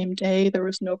 that same day. There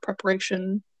was no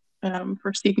preparation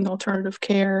for seeking alternative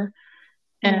care.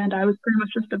 And I was pretty much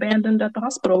just abandoned at the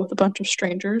hospital with a bunch of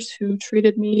strangers who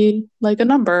treated me like a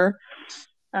number.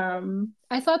 Um,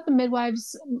 I thought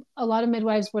a lot of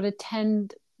midwives would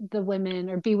attend the women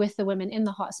or be with the women in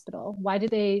the hospital. Why did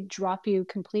they drop you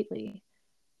completely?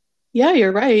 yeah,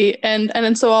 you're right.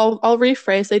 And so I'll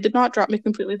rephrase. They did not drop me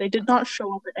completely. They did not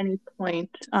show up at any point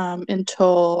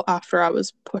until after I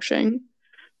was pushing.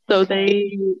 So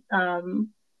Okay. they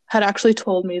had actually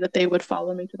told me that they would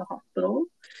follow me to the hospital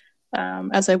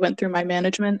as I went through my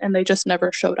management, and they just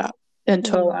never showed up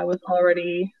until Mm. I was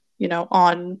already,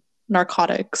 on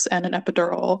narcotics and an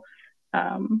epidural,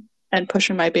 and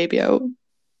pushing my baby out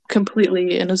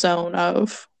completely in a zone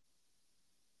of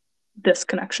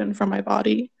disconnection from my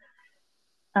body.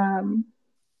 Um,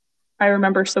 I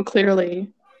remember so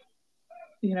clearly,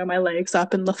 my legs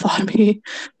up in lithotomy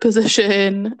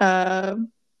position,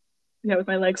 with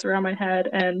my legs around my head,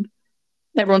 and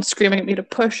everyone's screaming at me to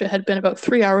push. It had been about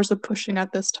 3 hours of pushing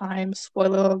at this time.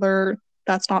 Spoiler alert,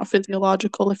 that's not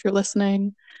physiological if you're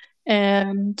listening.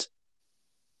 And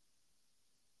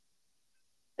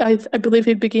I believe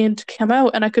he began to come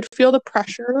out, and I could feel the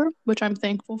pressure, which I'm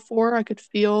thankful for. I could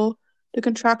feel the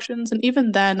contractions, and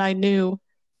even then, I knew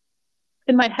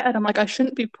in my head, I'm like, I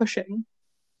shouldn't be pushing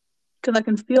because I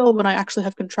can feel when I actually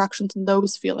have contractions, and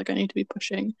those feel like I need to be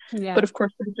pushing. But Yeah. of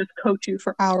course, they just coach you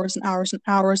for hours and hours and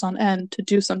hours on end to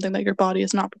do something that your body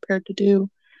is not prepared to do.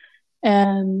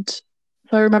 And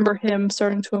so I remember him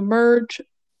starting to emerge,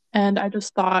 and I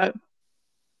just thought,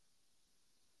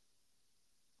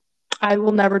 I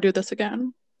will never do this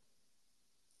again.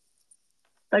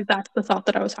 Like that's the thought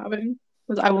that I was having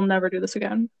was I will never do this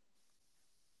again.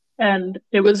 And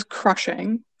it was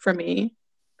crushing for me.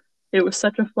 It was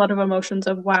such a flood of emotions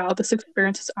of wow, this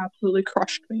experience has absolutely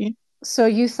crushed me. So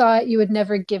you thought you would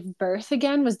never give birth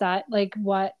again? Was that like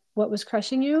what was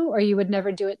crushing you, or you would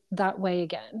never do it that way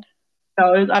again?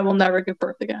 So I will never give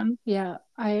birth again. Yeah,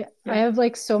 I Yeah. have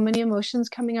like so many emotions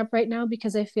coming up right now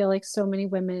because I feel like so many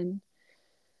women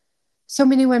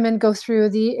go through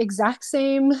the exact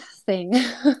same thing.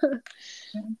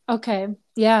 Okay.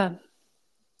 Yeah.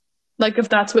 Like if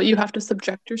that's what you have to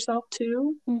subject yourself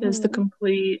to is the Mm-hmm.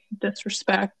 complete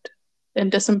disrespect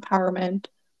and disempowerment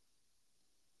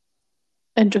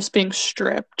and just being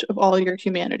stripped of all your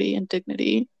humanity and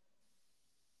dignity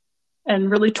and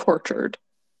really tortured.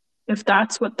 If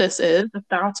that's what this is, if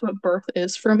that's what birth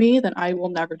is for me, then I will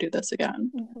never do this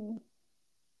again. Mm-hmm.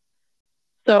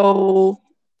 So,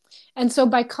 And so,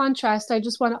 by contrast, I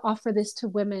just want to offer this to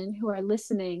women who are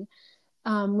listening.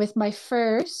 With my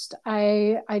first,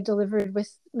 I delivered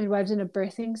with midwives in a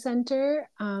birthing center.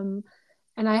 And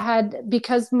I had,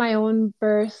 because my own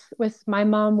birth with my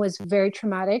mom was very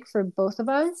traumatic for both of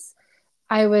us,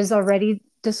 I was already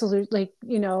disillusioned, like,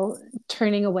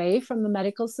 turning away from the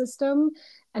medical system.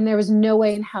 And there was no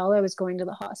way in hell I was going to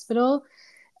the hospital.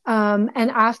 And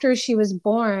after she was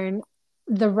born,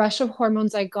 the rush of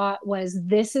hormones I got was,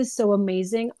 this is so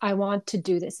amazing. I want to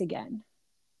do this again.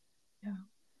 yeah.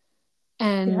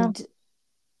 Yeah.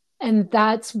 And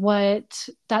that's what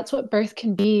birth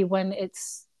can be when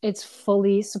it's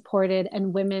fully supported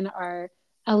and women are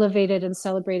elevated and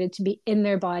celebrated to be in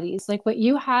their bodies. Like what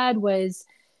you had was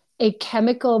a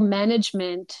chemical mechanical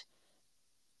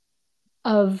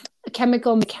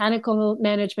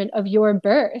management of your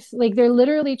birth. Like they're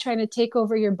literally trying to take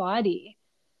over your body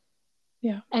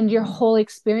Yeah. and your whole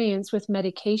experience with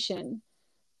medication,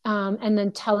 and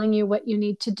then telling you what you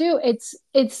need to do. It's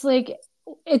like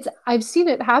it's I've seen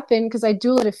it happen because I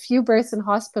doulas a few births in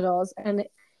hospitals, and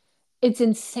it's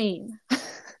insane.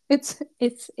 It's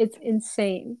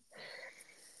insane.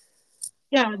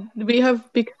 Yeah. We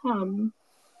have become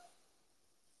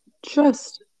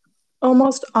just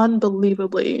almost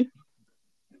unbelievably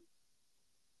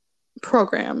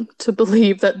programmed to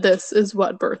believe that this is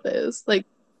what birth is. Like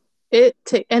it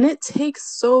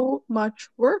takes so much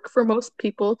work for most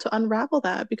people to unravel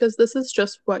that because this is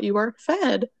just what you are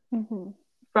fed Mm-hmm.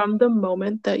 from the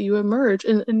moment that you emerge.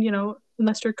 And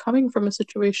unless you're coming from a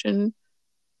situation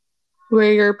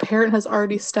where your parent has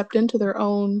already stepped into their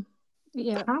own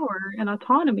Yeah. power and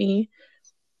autonomy,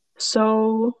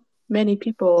 so many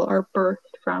people are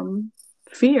birthed from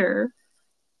fear.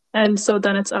 And so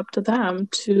then it's up to them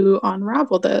to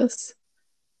unravel this.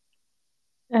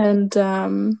 And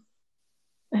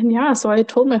yeah, so I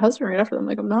told my husband right after that, I'm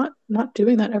like, I'm not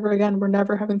doing that ever again. We're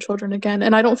never having children again.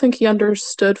 And I don't think he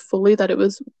understood fully that it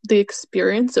was the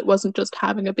experience. It wasn't just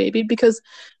having a baby because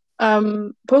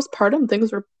postpartum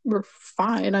things were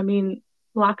fine. I mean,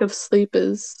 lack of sleep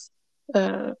is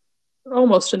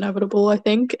almost inevitable, I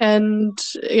think. And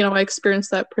I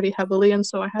experienced that pretty heavily. And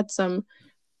so I had some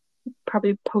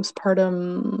probably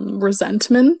postpartum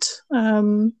resentment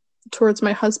towards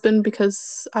my husband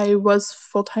because I was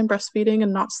full-time breastfeeding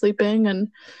and not sleeping and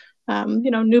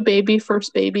new baby,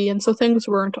 first baby. And so things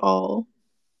weren't all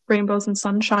rainbows and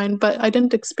sunshine, but I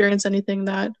didn't experience anything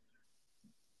that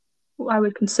I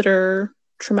would consider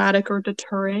traumatic or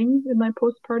deterring in my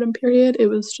postpartum period. It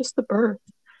was just the birth.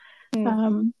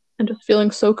 Mm. And just feeling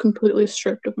so completely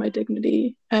stripped of my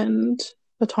dignity and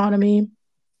autonomy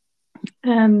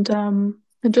and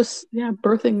just yeah,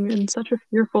 birthing in such a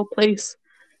fearful place.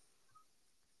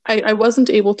 I wasn't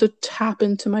able to tap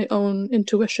into my own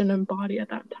intuition and body at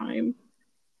that time.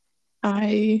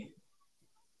 I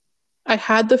I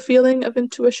had the feeling of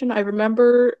intuition. I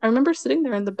remember sitting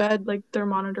there in the bed, like they're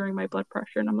monitoring my blood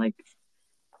pressure, and I'm like,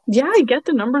 yeah, I get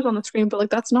the numbers on the screen, but like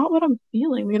that's not what I'm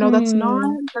feeling. That's not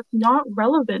Mm. that's not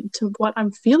relevant to what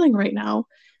I'm feeling right now.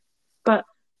 But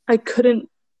I couldn't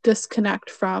disconnect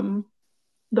from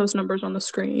those numbers on the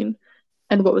screen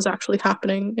and what was actually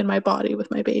happening in my body with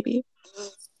my baby.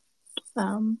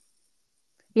 Um,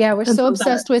 Yeah, we're and so so that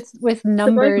obsessed with the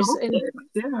numbers, and diagnostics,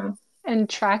 yeah. and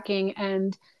tracking,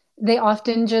 and they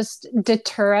often just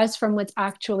deter us from what's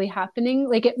actually happening.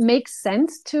 Like it makes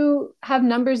sense to have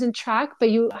numbers and track, but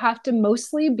you have to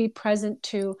mostly be present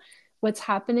to what's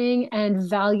happening and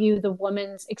value the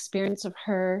woman's experience of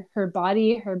her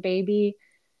body, her baby,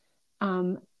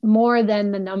 more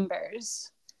than the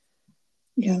numbers.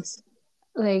 Yes.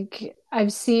 Like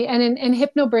I've seen, and in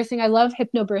hypnobirthing, I love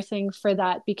hypnobirthing for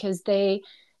that, because they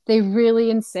really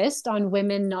insist on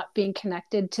women not being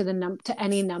connected to to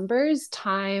any numbers,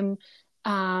 time,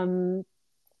 um,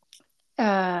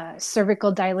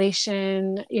 cervical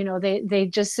dilation. You know, they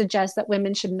just suggest that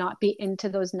women should not be into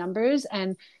those numbers,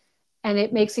 and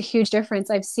it makes a huge difference.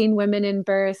 I've seen women in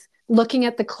birth looking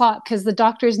at the clock, because the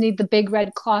doctors need the big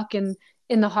red clock in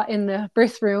the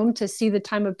birth room to see the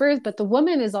time of birth, but the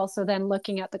woman is also then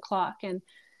looking at the clock. And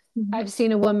Mm-hmm. I've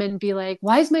seen a woman be like,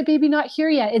 why is my baby not here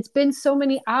yet? It's been so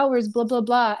many hours, blah blah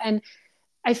blah. And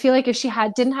I feel like if she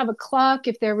didn't have a clock,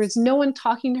 if there was no one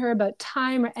talking to her about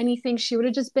time or anything, she would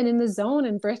have just been in the zone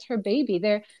and birthed her baby.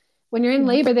 When you're in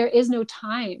labor, there is no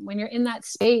time. When you're in that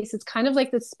space, it's kind of like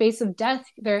the space of death.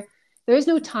 There is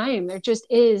no time. There just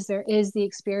is. There is the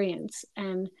experience,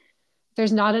 and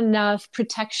there's not enough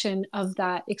protection of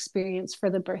that experience for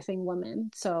the birthing woman.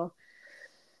 So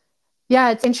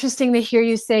yeah, it's interesting to hear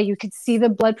you say you could see the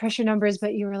blood pressure numbers,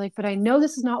 but you were like, but I know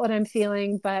this is not what I'm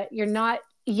feeling, but you're not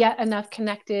yet enough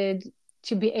connected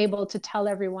to be able to tell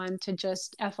everyone to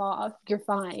just F off. You're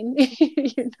fine.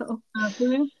 You know?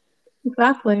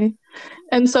 Exactly.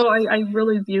 And so I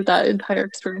really view that entire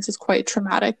experience as quite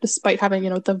traumatic, despite having,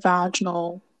 the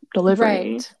vaginal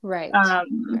delivery. Right.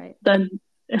 Then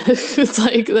it's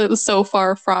like it was so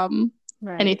far from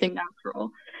Right. anything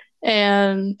natural.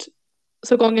 And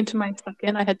so going into my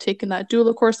second, I had taken that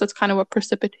doula course. That's kind of what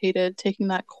precipitated taking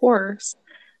that course.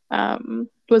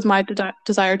 Was my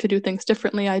desire to do things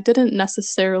differently. I didn't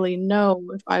necessarily know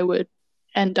if I would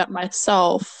end up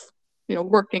myself,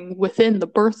 working within the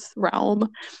birth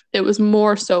realm. It was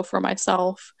more so for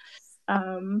myself.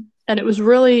 And it was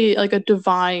really like a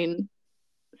divine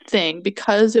thing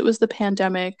because it was the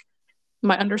pandemic.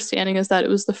 My understanding is that it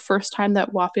was the first time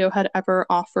that Wapio had ever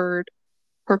offered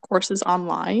her courses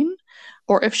online,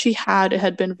 or if she had, it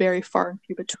had been very far and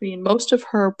few between. Most of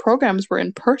her programs were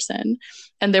in person,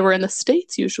 and they were in the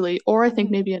States usually, or I think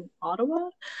maybe in Ottawa.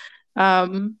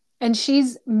 And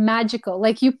she's magical.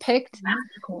 Like you picked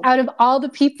Magical. out of all the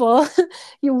people,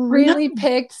 you really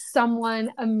picked someone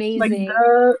Like amazing.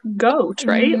 the goat,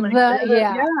 right?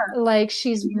 Yeah. Like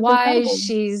she's wise, incredible.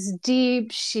 she's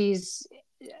deep,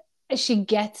 she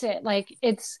gets it. Like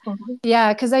it's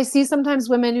yeah, because I see sometimes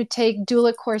women who take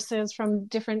doula courses from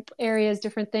different areas,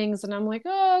 different things, and I'm like,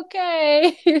 oh,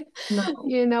 okay.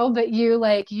 No. But you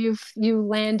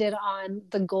landed on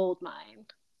the gold mine.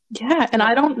 Yeah, and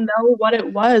I don't know what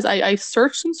it was. I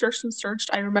searched and searched and searched.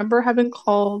 I remember having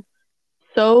called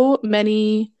so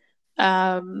many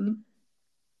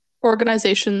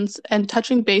organizations and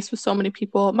touching base with so many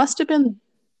people. It must have been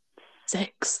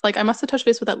six. Like I must have touched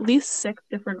base with at least six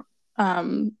different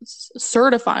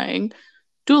certifying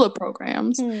doula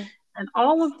programs. And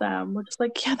all of them were just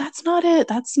like, yeah, that's not it.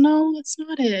 That's not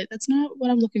it. That's not what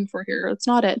I'm looking for here. That's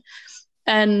not it.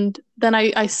 And then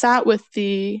I sat with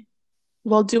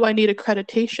well, do I need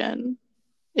accreditation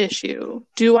issue?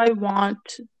 Do I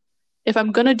want, if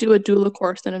I'm going to do a doula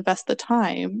course and invest the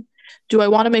time, do I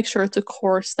want to make sure it's a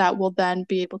course that will then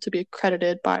be able to be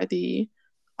accredited by the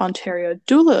Ontario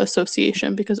Doula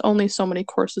Association, because only so many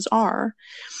courses are.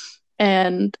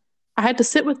 And I had to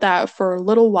sit with that for a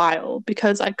little while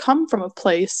because I come from a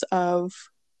place of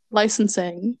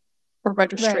licensing or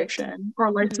registration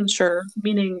or licensure,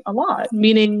 meaning a lot,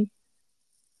 meaning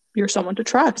you're someone to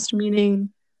trust, meaning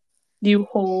you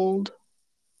hold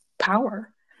power,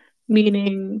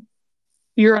 meaning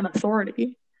you're an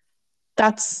authority.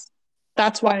 That's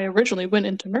why I originally went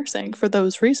into nursing, for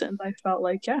those reasons. I felt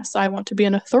like, yes, I want to be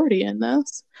an authority in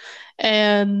this.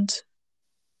 And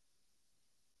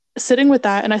sitting with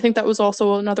that, and I think that was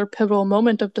also another pivotal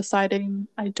moment of deciding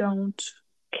I don't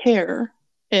care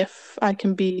if I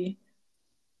can be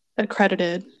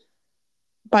accredited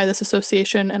by this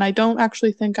association, and I don't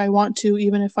actually think I want to,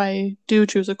 even if I do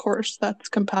choose a course that's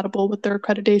compatible with their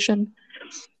accreditation.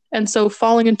 And so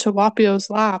falling into Wapio's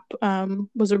lap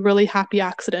was a really happy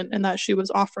accident in that she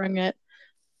was offering it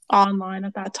online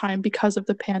at that time because of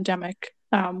the pandemic,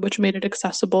 which made it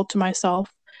accessible to myself.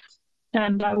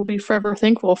 And I will be forever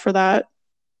thankful for that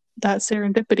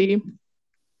serendipity.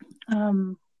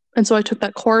 And so I took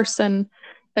that course, and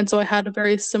so I had a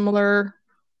very similar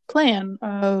plan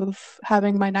of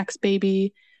having my next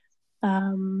baby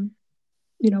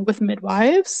with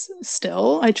midwives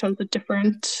still. I chose a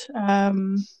different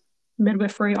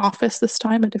midwifery office this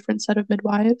time, a different set of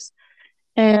midwives.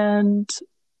 And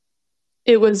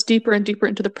it was deeper and deeper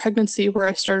into the pregnancy where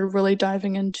I started really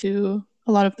diving into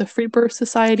a lot of the Free Birth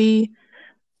Society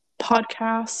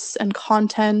podcasts and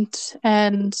content.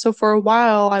 And so for a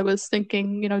while, I was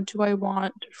thinking, do I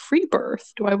want free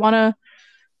birth? Do I want to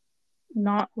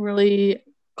not really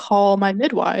call my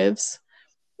midwives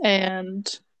and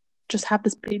just have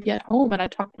this baby at home? And I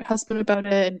talked to my husband about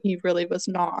it, and he really was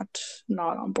not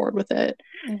on board with it.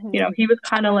 He was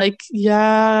kind of like,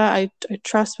 yeah, I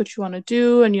trust what you want to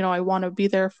do, and I want to be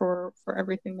there for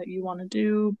everything that you want to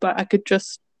do, but I could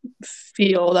just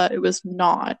feel that it was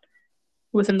not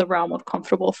within the realm of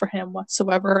comfortable for him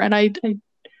whatsoever. And I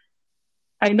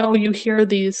know you hear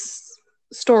these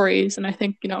stories, and I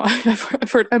think,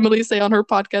 I've heard Emily say on her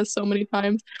podcast so many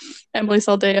times, Emily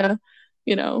Saldea,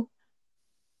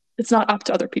 it's not up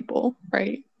to other people,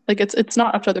 right? Like it's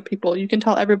not up to other people. You can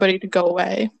tell everybody to go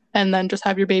away and then just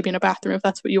have your baby in a bathroom if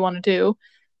that's what you want to do.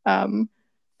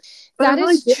 That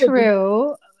is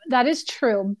true. That is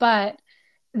true. But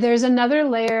there's another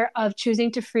layer of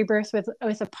choosing to free birth with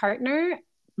a partner.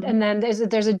 Mm-hmm. And then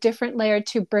there's a different layer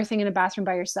to birthing in a bathroom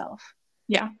by yourself.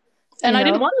 Yeah. And I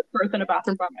didn't want to birth in a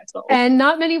bathroom by myself. And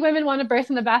not many women want to birth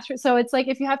in the bathroom. So it's like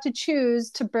if you have to choose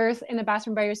to birth in a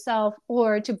bathroom by yourself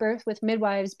or to birth with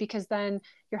midwives because then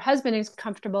your husband is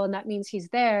comfortable and that means he's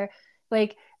there,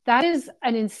 like that is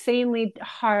an insanely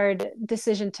hard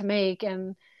decision to make.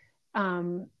 And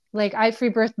like I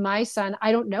free birthed my son.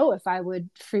 I don't know if I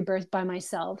would free birth by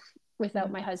myself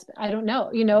without my husband. I don't know.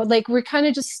 Like we're kind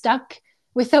of just stuck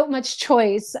without much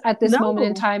choice at this moment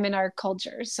in time in our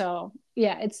culture. So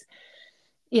yeah,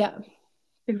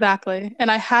 exactly. And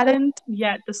I hadn't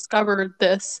yet discovered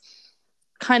this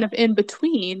kind of in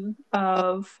between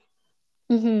of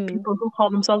people who call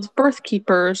themselves birth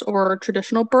keepers or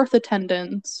traditional birth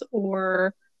attendants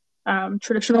or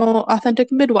traditional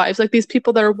authentic midwives, like these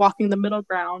people that are walking the middle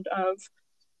ground of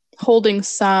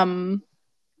holding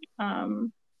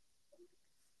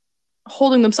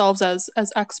themselves as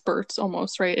experts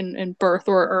almost, right, in birth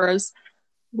or as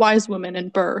wise women in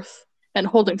birth, and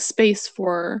holding space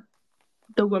for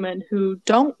the women who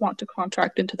don't want to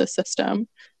contract into the system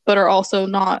but are also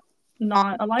not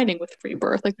aligning with free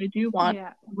birth. Like they do want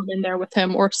women there with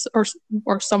him or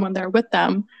someone there with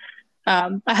them.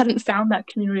 I hadn't found that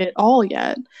community at all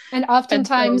yet. And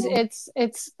oftentimes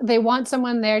it's they want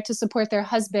someone there to support their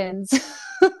husbands.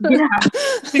 Yeah,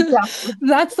 exactly.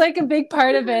 That's like a big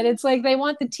part of it. It's like they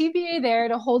want the TBA there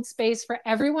to hold space for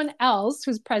everyone else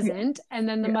who's present, and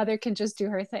then the mother can just do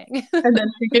her thing. And then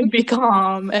she can be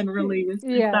calm and released.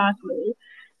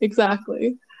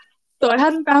 Exactly. So I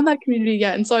hadn't found that community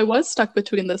yet. And so I was stuck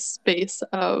between this space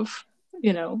of,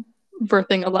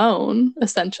 birthing alone,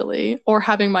 essentially, or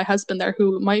having my husband there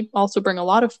who might also bring a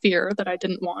lot of fear that I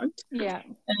didn't want. Yeah.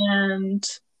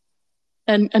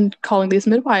 And calling these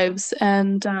midwives.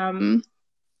 And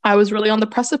I was really on the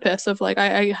precipice of like,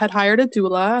 I had hired a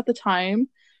doula at the time.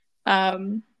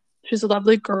 She's a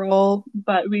lovely girl,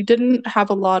 but we didn't have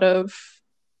a lot of,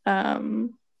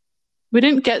 we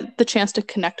didn't get the chance to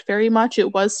connect very much.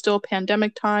 It was still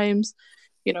pandemic times.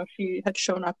 She had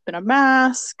shown up in a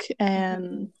mask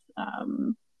and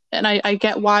I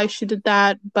get why she did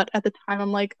that, but at the time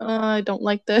I'm like, I don't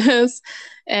like this.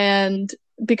 And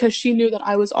because she knew that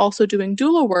I was also doing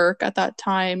doula work at that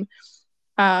time,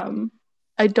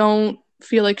 I don't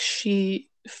feel like she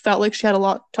felt like she had a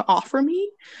lot to offer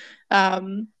me.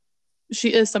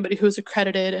 She is somebody who's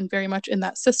accredited and very much in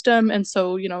that system. And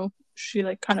so, she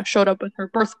like kind of showed up with her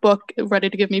birth book ready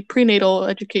to give me prenatal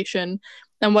education.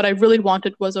 And what I really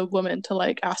wanted was a woman to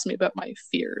like ask me about my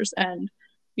fears and,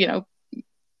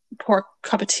 pour a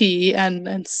cup of tea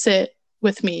and sit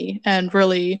with me and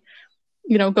really,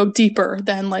 go deeper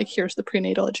than like, here's the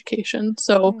prenatal education.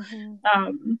 So,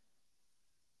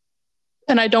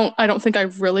 and I don't think I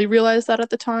really realized that at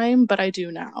the time, but I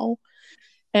do now.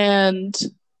 And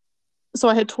so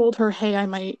I had told her, hey, I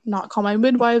might not call my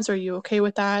midwives. Are you okay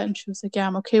with that? And she was like, yeah,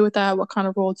 I'm okay with that. What kind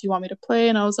of role do you want me to play?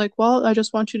 And I was like, well, I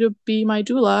just want you to be my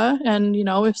doula. And,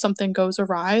 if something goes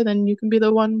awry, then you can be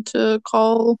the one to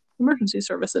call emergency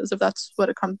services if that's what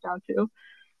it comes down to.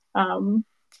 And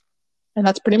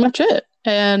that's pretty much it.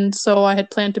 And so I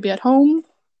had planned to be at home,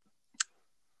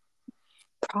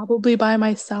 probably by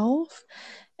myself.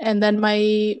 And then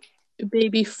my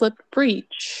baby flipped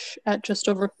breech at just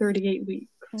over 38 weeks.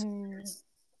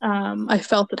 I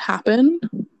felt it happen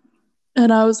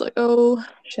and I was like, oh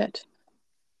shit.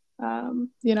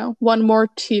 One more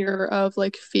tier of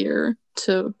like fear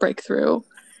to break through.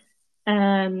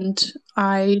 And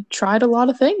I tried a lot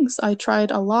of things. I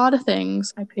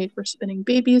paid for spinning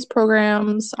babies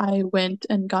programs. I went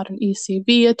and got an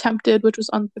ECV attempted, which was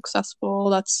unsuccessful.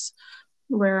 That's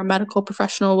where a medical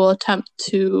professional will attempt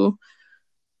to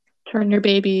turn your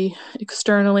baby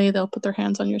externally. They'll put their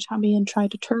hands on your tummy and try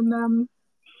to turn them.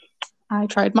 I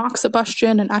tried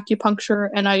moxibustion and acupuncture,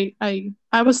 and I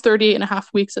was 38 and a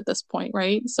half weeks at this point,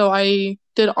 right? So I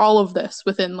did all of this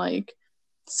within like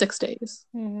 6 days.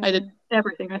 I did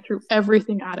everything. I threw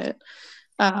everything at it.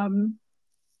 And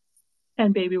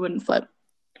baby wouldn't flip.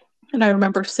 And I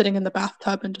remember sitting in the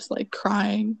bathtub and just like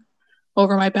crying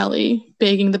over my belly,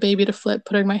 begging the baby to flip,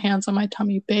 putting my hands on my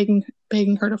tummy, begging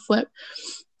her to flip.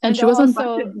 And she wasn't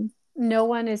budging. No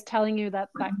one is telling you that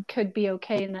could be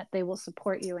okay and that they will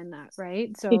support you in that,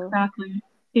 right? So exactly.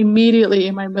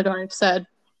 Immediately my midwife said,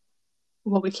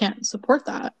 well, we can't support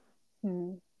that.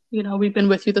 You know, we've been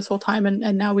with you this whole time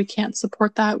and now we can't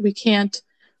support that.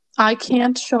 I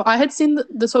had seen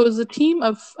so it was a team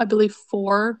of, I believe,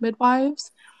 4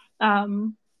 midwives.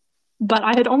 But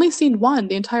I had only seen one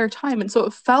the entire time. And so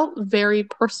it felt very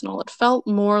personal. It felt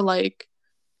more like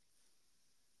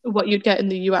what you'd get in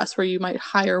the US, where you might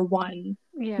hire one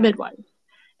midwife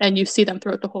and you see them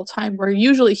throughout the whole time, where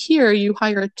usually here you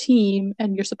hire a team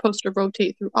and you're supposed to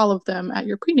rotate through all of them at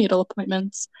your prenatal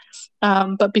appointments.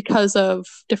 But because of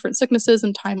different sicknesses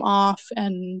and time off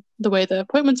and the way the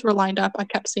appointments were lined up, I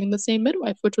kept seeing the same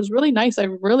midwife, which was really nice. I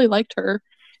really liked her.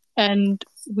 And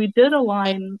we did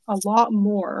align a lot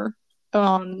more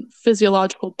on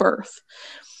physiological birth.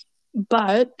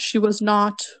 But she was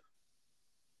not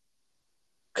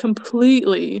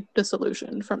completely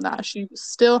disillusioned from that. She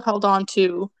still held on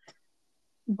to,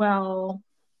 well,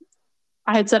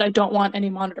 I had said I don't want any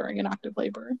monitoring in active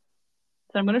labor.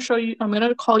 So I'm going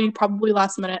to call you probably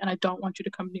last minute, and I don't want you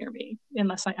to come near me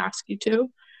unless I ask you to.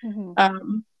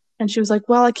 And she was like,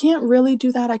 well, I can't really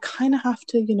do that. I kind of have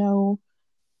to,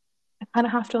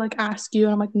 like ask you.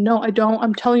 And I'm like, no, I don't.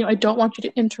 I'm telling you, I don't want you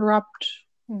to interrupt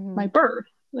my birth.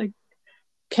 Like,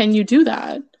 can you do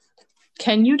that?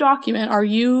 Can you document? Are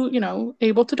you,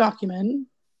 able to document?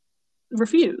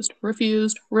 Refused.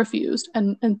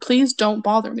 And please don't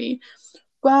bother me.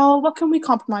 Well, what can we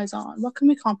compromise on? What can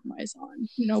we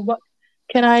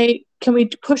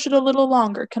push it a little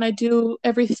longer? Can I do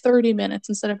every 30 minutes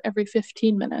instead of every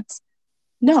 15 minutes?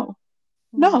 No.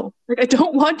 Like, I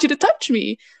don't want you to touch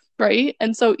me. Right.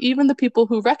 And so even the people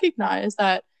who recognize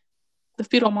that the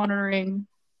fetal monitoring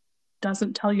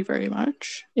doesn't tell you very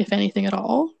much, if anything at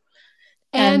all,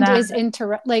 and it's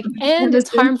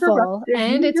harmful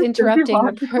and it's interrupting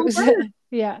the process.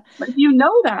 But you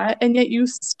know that, and yet you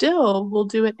still will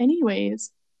do it anyways,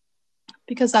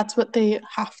 because that's what they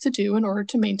have to do in order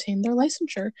to maintain their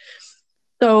licensure.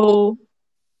 So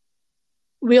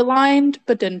we aligned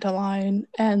but didn't align.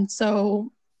 And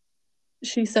so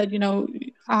she said,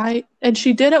 and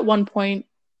she did at one point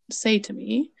say to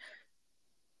me,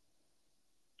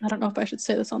 I don't know if I should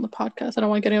say this on the podcast. I don't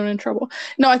want to get anyone in trouble.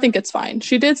 No, I think it's fine.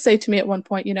 She did say to me at one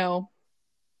point,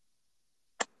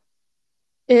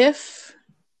 if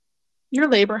your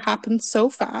labor happens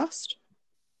so fast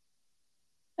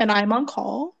and I'm on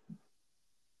call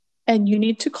and you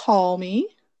need to call me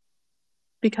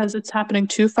because it's happening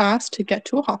too fast to get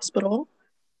to a hospital,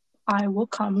 I will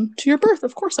come to your birth.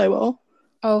 Of course I will.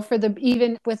 Oh,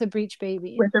 even with a breech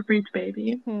baby. With a breech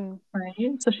baby.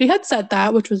 Right. So she had said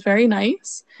that, which was very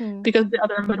nice, because the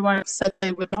other midwives said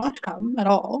they would not come at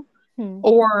all.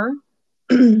 Or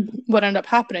what ended up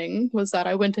happening was that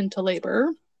I went into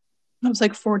labor. I was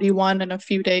like 41 in a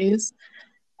few days.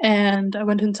 And I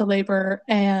went into labor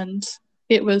and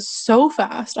it was so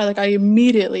fast. I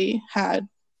immediately had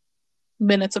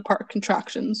minutes apart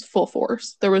contractions, full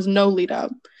force. There was no lead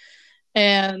up.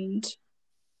 And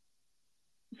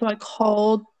so I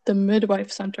called the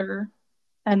midwife center,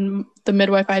 and the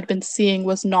midwife I had been seeing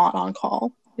was not on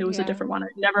call. It was a different one. I'd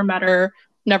never met her,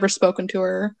 never spoken to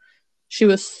her. She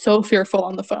was so fearful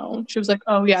on the phone. She was like,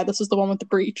 oh yeah, this is the one with the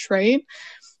breech, right?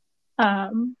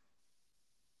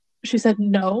 She said,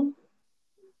 no.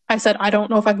 I said, I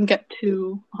don't know if I can get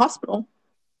to a hospital.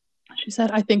 She said,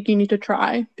 I think you need to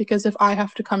try, because if I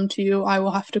have to come to you, I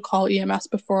will have to call EMS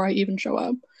before I even show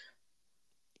up.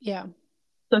 Yeah.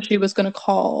 So she was going to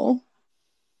call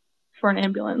for an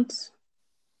ambulance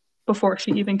before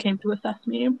she even came to assess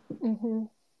me.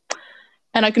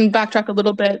 And I can backtrack a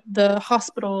little bit. The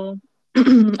hospital,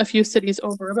 a few cities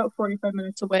over, about 45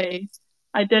 minutes away,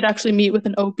 I did actually meet with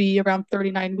an OB around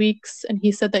 39 weeks, and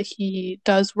he said that he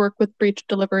does work with breech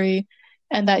delivery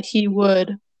and that he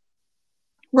would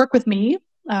work with me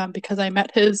because I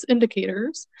met his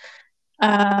indicators.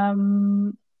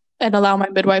 And and allow my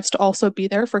midwives to also be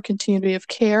there for continuity of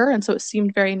care. And so it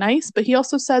seemed very nice. But he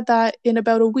also said that in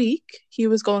about a week, he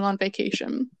was going on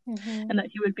vacation and that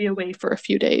he would be away for a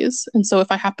few days. And so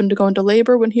if I happened to go into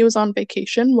labor when he was on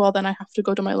vacation, well, then I have to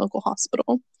go to my local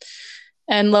hospital.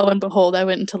 And lo and behold, I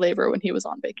went into labor when he was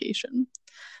on vacation.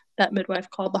 That midwife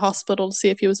called the hospital to see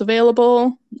if he was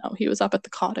available. No, he was up at the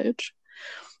cottage.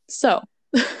 So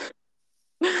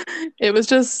it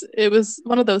was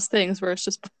one of those things where it's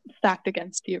just stacked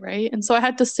against you, right? And so I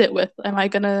had to sit with, am I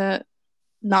gonna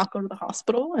not go to the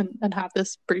hospital and have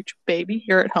this breech baby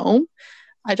here at home?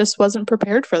 I just wasn't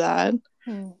prepared for that.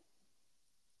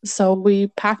 So we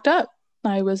packed up.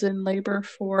 I was in labor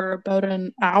for about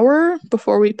an hour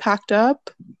before we packed up,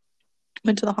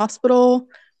 went to the hospital.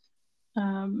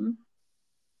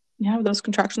 Those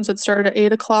contractions had started at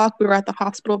 8 o'clock. We were at the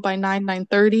hospital by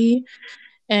 9:30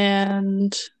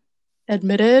 and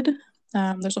admitted.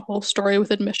 There's a whole story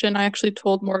with admission. I actually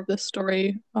told more of this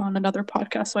story on another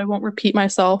podcast, so I won't repeat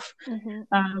myself.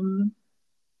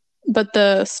 But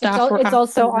the staff it's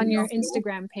also on your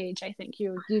Instagram page. I think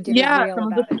you did a reel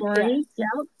some about of the stories.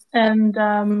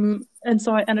 And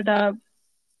so I ended up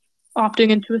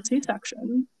opting into a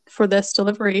C-section for this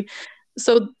delivery.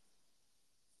 So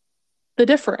the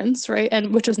difference, right,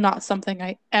 and which is not something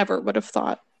I ever would have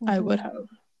thought I would have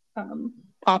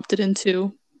opted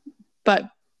into, but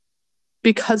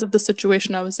because of the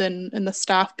situation I was in and the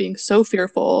staff being so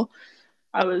fearful,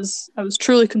 I was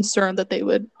truly concerned that they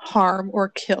would harm or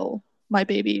kill my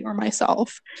baby or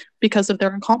myself because of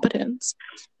their incompetence.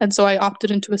 And so I opted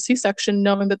into a C-section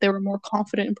knowing that they were more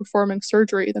confident in performing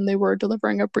surgery than they were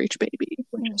delivering a breech baby,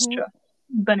 which is just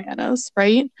bananas,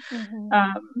 right?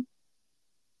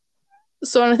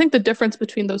 So and I think the difference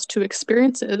between those two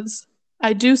experiences,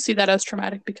 I do see that as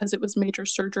traumatic because it was major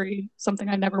surgery, something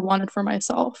I never wanted for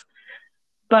myself.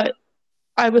 But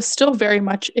I was still very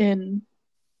much in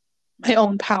my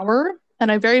own power,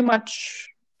 and I very much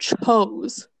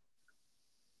chose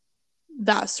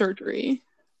that surgery.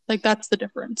 Like, that's the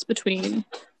difference between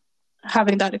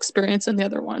having that experience and the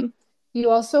other one. You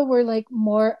also were like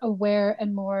more aware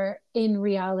and more in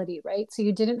reality, right? So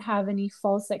you didn't have any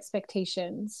false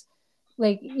expectations.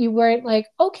 Like you weren't like,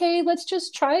 okay, let's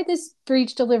just try this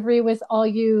breech delivery with all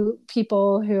you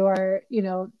people who are,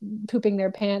 pooping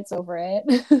their pants over it.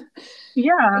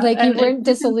 Like you weren't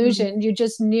disillusioned. You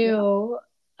just knew.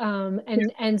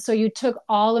 And so you took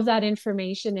all of that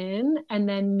information in and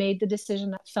then made the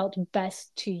decision that felt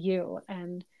best to you.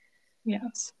 And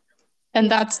yes.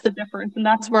 And that's the difference. And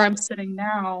that's where I'm sitting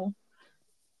now,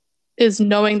 is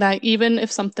knowing that even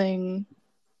if something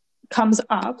comes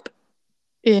up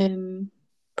in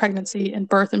pregnancy and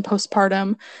birth and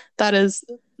postpartum that is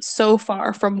so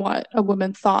far from what a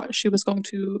woman thought she was going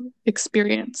to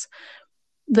experience,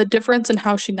 the difference in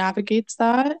how she navigates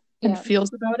that and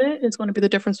feels about it is going to be the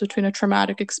difference between a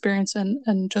traumatic experience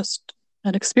and just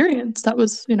an experience that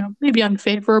was, maybe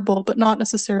unfavorable, but not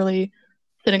necessarily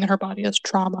sitting in her body as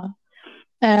trauma.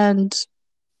 And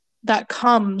that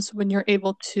comes when you're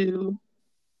able to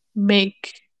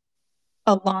make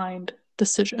aligned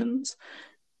decisions,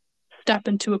 step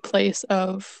into a place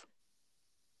of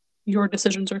your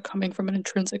decisions are coming from an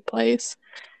intrinsic place.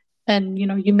 And,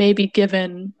 you may be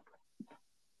given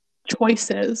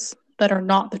choices that are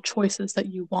not the choices that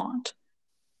you want.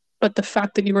 But the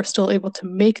fact that you are still able to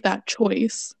make that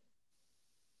choice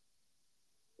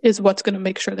is what's going to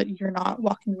make sure that you're not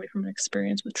walking away from an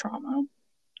experience with trauma.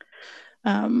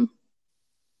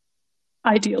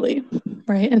 Ideally,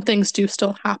 right? And things do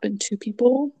still happen to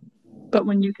people, but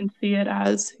when you can see it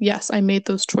as, yes, I made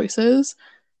those choices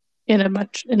in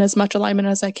as much alignment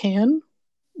as I can,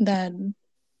 then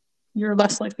you're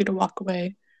less likely to walk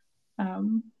away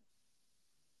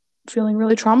feeling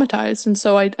really traumatized. And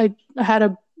so I had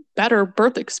a better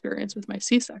birth experience with my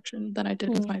C-section than I did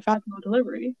with my vaginal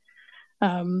delivery.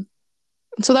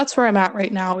 So that's where I'm at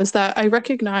right now, is that I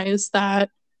recognize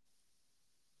that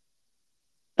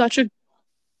such a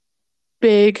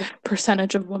big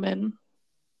percentage of women,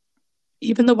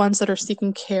 even the ones that are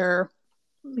seeking care,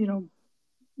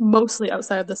 mostly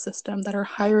outside of the system, that are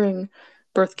hiring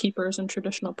birth keepers and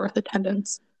traditional birth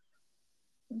attendants,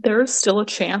 there's still a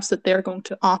chance that they're going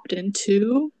to opt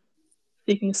into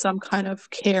seeking some kind of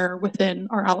care within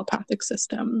our allopathic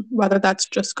system, whether that's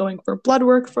just going for blood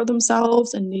work for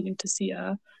themselves and needing to see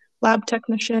a lab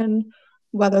technician,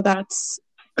 whether that's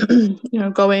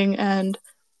going and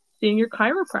seeing your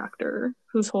chiropractor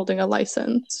who's holding a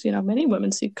license. Many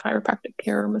women seek chiropractic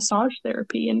care or massage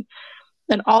therapy, and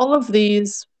all of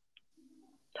these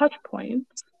touch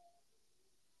points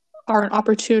are an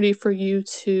opportunity for you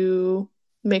to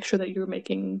make sure that you're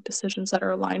making decisions that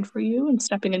are aligned for you and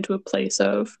stepping into a place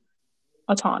of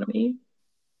autonomy.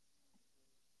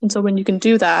 And so when you can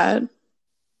do that,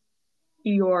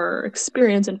 your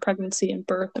experience in pregnancy and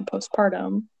birth and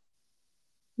postpartum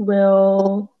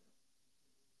will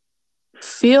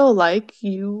feel like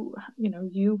you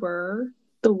were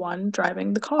the one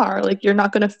driving the car. Like you're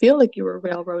not going to feel like you were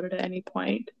railroaded at any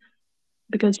point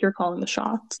because you're calling the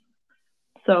shots.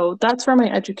 So that's where my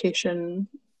education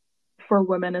for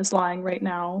women is lying right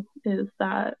now, is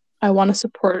that I want to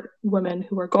support women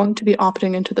who are going to be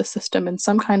opting into the system in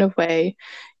some kind of way,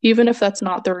 even if that's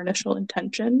not their initial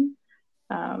intention.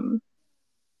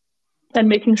 And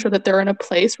making sure that they're in a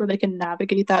place where they can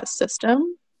navigate that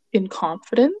system in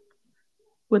confidence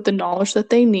with the knowledge that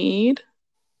they need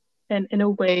and in a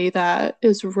way that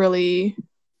is really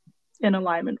in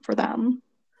alignment for them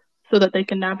so that they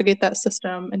can navigate that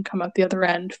system and come out the other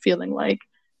end feeling like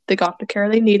they got the care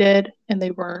they needed and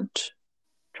they weren't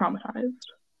traumatized.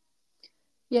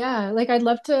 Yeah, like I'd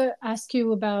love to ask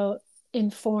you about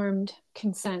informed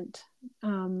consent.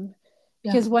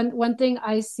 Because one thing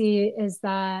I see is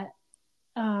that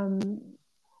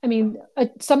I mean,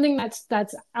 something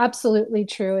that's absolutely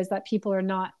true is that people are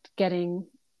not getting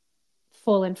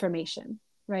full information,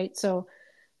 right? So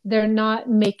they're not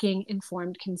making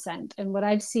informed consent. And what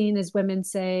I've seen is women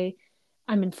say,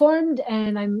 "I'm informed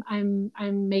and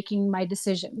I'm making my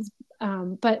decisions."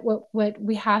 But what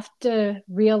we have to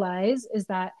realize is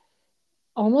that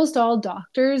almost all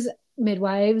doctors,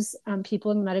 midwives, people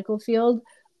in the medical field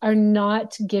are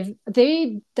not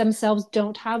they themselves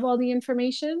don't have all the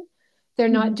information. They're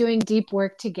not doing deep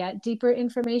work to get deeper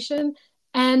information,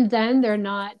 and then they're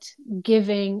not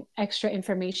giving extra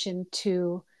information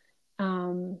to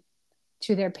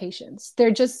their patients.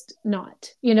 They're just not.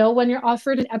 When you're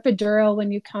offered an epidural,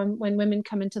 when women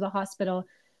come into the hospital,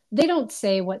 they don't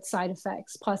say what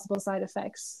possible side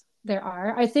effects there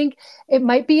are. I think it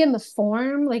might be in the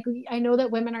form. Like, I know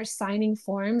that women are signing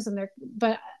forms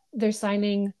but they're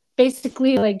signing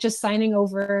basically like just signing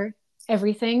over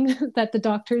everything that the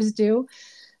doctors do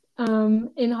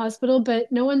in hospital,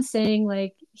 but no one's saying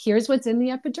like, here's what's in the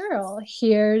epidural.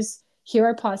 Here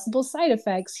are possible side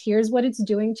effects. Here's what it's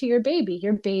doing to your baby.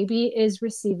 Your baby is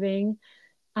receiving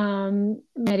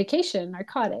medication,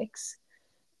 narcotics.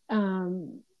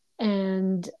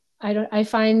 And I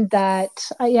find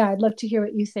that, I'd love to hear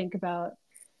what you think about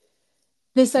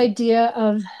this idea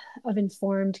of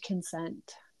informed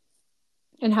consent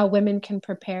and how women can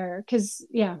prepare. Because,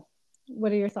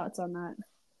 what are your thoughts on that?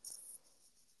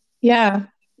 Yeah.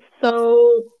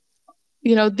 So,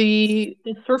 the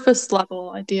surface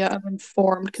level idea of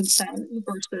informed consent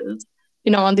versus,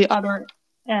 on the other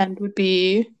end would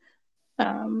be,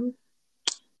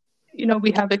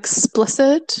 we have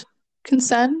explicit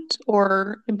consent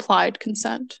or implied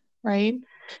consent, right?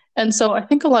 And so I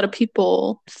think a lot of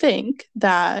people think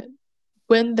that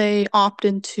when they opt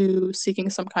into seeking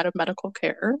some kind of medical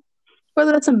care,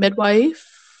 whether that's a midwife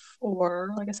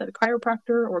or, like I said, a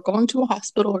chiropractor or going to a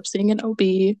hospital or seeing an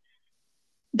OB,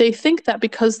 they think that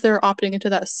because they're opting into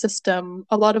that system,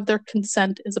 a lot of their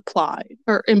consent is applied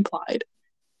or implied,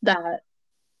 that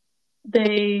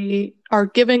they are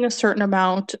giving a certain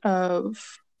amount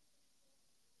of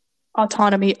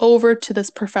autonomy over to this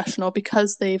professional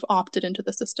because they've opted into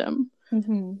the system.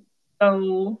 Mm-hmm.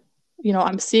 So,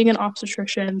 I'm seeing an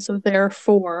obstetrician, so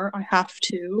therefore I have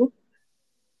to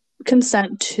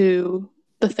consent to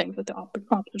the things that the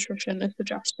obstetrician is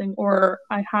suggesting, or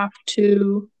I have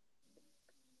to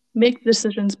make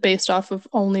decisions based off of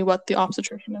only what the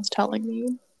obstetrician is telling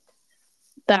me,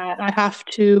 that I have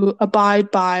to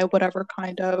abide by whatever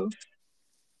kind of,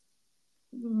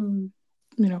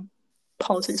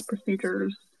 policies,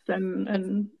 procedures,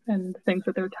 and things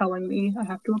that they're telling me I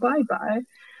have to abide by.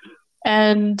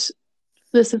 And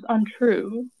this is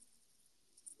untrue.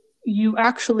 You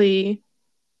actually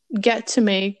get to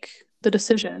make the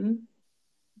decision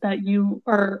that you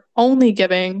are only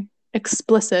giving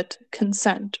explicit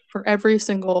consent for every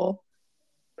single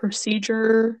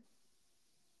procedure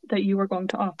that you are going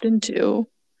to opt into,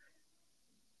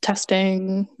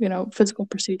 testing, physical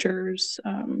procedures,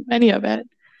 any of it.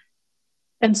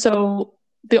 And so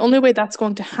the only way that's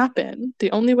going to happen,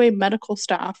 the only way medical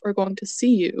staff are going to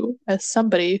see you as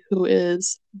somebody who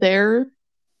is there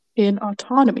in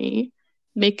autonomy,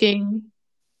 making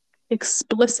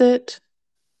explicit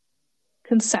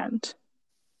consent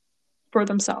for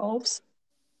themselves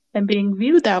and being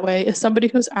viewed that way, is somebody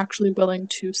who's actually willing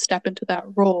to step into that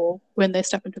role when they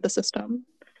step into the system.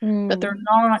 That they're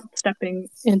not stepping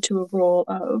into a role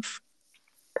of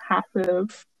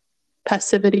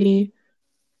passivity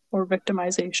or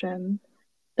victimization,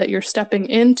 that you're stepping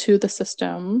into the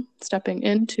system, stepping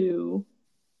into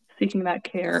seeking that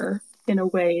care in a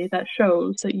way that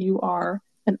shows that you are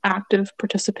an active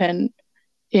participant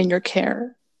in your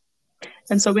care.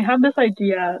 And so we have this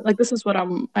idea, like this is what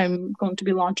I'm going to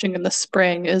be launching in the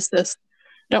spring, is this,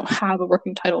 I don't have a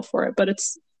working title for it, but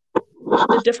it's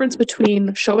the difference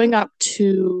between showing up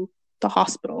to the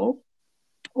hospital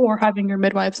or having your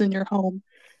midwives in your home,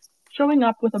 showing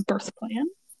up with a birth plan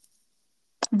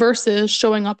versus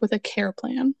showing up with a care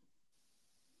plan.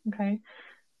 Okay.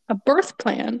 A birth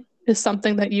plan is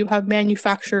something that you have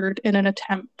manufactured in an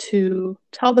attempt to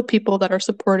tell the people that are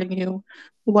supporting you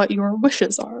what your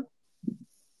wishes are,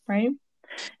 right?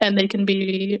 And they can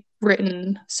be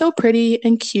written so pretty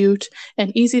and cute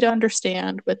and easy to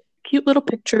understand with cute little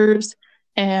pictures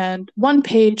and one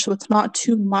page so it's not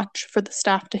too much for the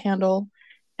staff to handle.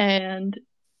 And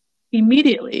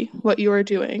immediately, what you are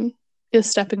doing is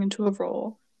stepping into a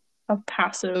role of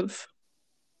passive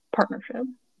partnership.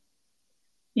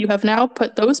 You have now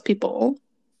put those people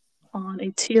on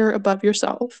a tier above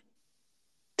yourself,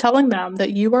 telling them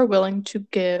that you are willing to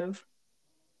give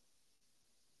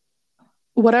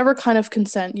whatever kind of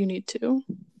consent you need to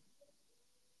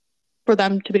for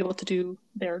them to be able to do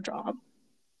their job.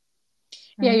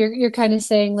 Yeah, you're kind of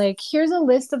saying like, here's a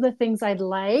list of the things I'd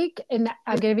like, and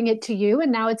I'm giving it to you,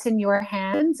 and now it's in your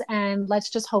hands, and let's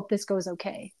just hope this goes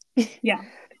okay. Yeah.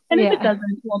 And if it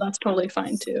doesn't, well, that's totally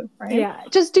fine too, right? Yeah,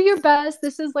 just do your best.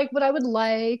 This is like what I would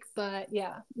like, but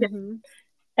yeah. Mm-hmm.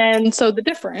 And so the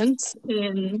difference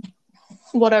in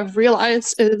what I've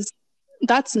realized is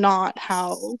that's not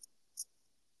how,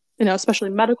 especially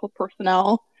medical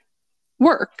personnel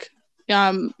work.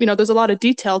 There's a lot of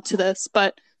detail to this,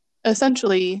 but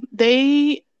essentially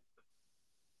they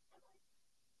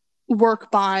work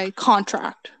by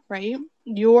contract, right?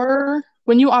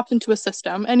 When you opt into a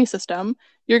system, any system,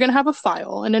 you're going to have a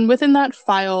file. And then within that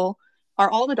file are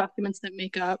all the documents that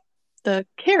make up the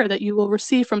care that you will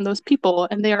receive from those people.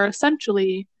 And they are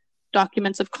essentially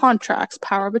documents of contracts,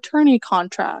 power of attorney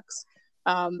contracts,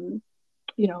 the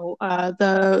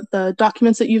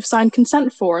documents that you've signed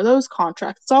consent for, those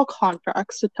contracts. It's all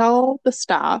contracts to tell the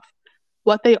staff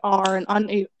what they are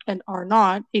and are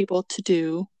not able to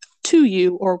do to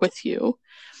you or with you.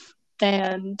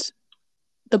 And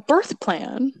the birth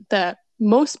plan that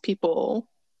most people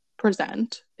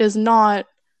present is not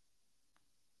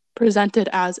presented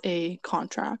as a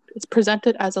contract. It's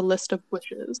presented as a list of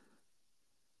wishes.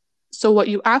 So what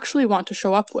you actually want to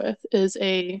show up with is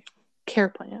a care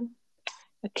plan.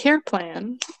 A care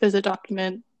plan is a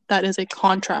document that is a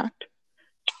contract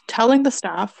telling the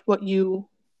staff what you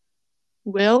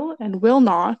will and will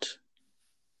not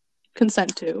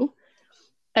consent to.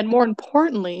 And more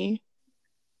importantly,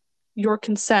 your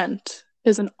consent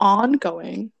is an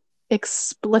ongoing,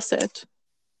 explicit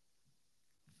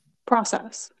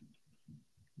process.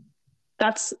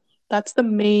 That's the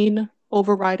main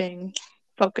overriding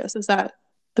focus, is that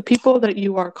the people that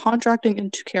you are contracting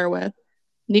into care with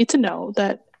need to know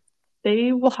that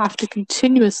they will have to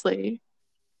continuously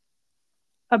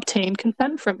obtain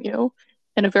consent from you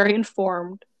in a very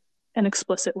informed and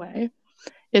explicit way.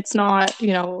 It's not,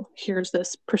 here's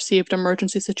this perceived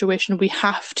emergency situation. We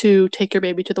have to take your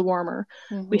baby to the warmer.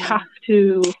 Mm-hmm. We have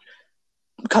to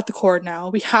cut the cord now.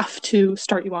 We have to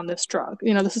start you on this drug.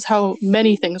 This is how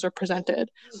many things are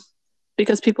presented,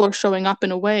 because people are showing up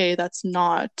in a way that's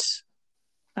not,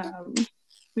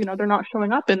 they're not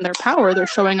showing up in their power. They're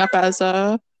showing up as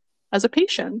a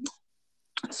patient.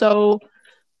 So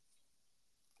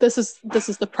this is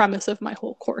the premise of my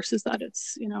whole course, is that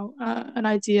it's, an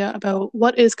idea about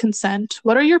what is consent,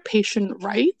 what are your patient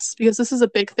rights, because this is a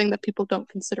big thing that people don't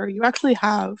consider. You actually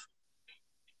have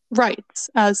rights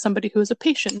as somebody who is a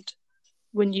patient.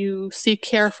 When you seek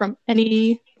care from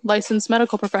any licensed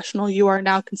medical professional, you are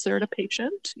now considered a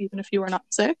patient, even if you are not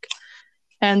sick.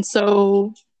 And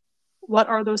so what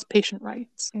are those patient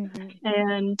rights? Mm-hmm.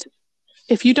 And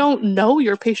if you don't know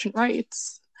your patient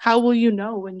rights, how will you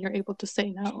know when you're able to say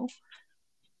no?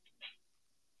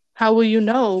 How will you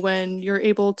know when you're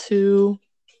able to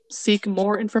seek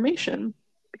more information?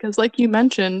 Because like you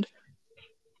mentioned,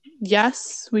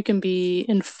 yes, we can be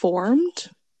informed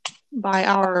by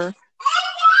our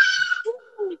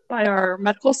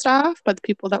medical staff, by the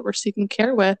people that we're seeking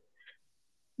care with,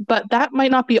 but that might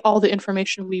not be all the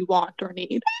information we want or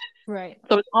need. Right.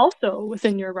 So it's also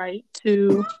within your right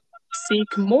to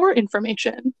seek more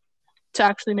information to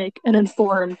actually make an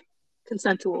informed,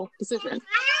 consensual decision,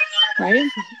 right?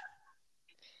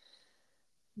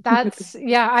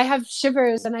 I have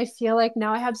shivers, and I feel like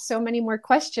now I have so many more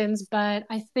questions, but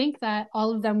I think that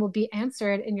all of them will be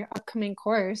answered in your upcoming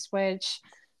course, which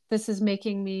this is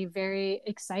making me very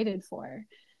excited for.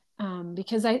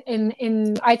 Because I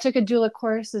took a doula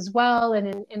course as well,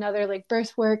 and in other like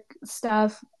birth work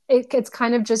stuff, it's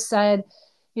kind of just said,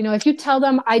 if you tell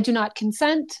them I do not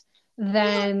consent,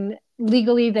 then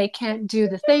legally they can't do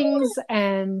the things,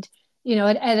 and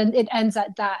it ends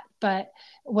at that. But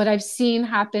what I've seen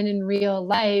happen in real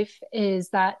life is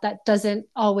that doesn't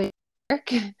always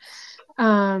work.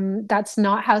 That's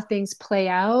not how things play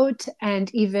out,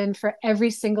 and even for every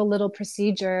single little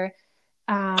procedure,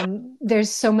 there's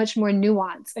so much more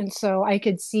nuance. And so I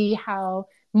could see how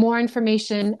more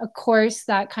information, a course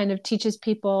that kind of teaches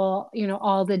people,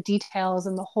 all the details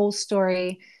and the whole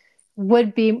story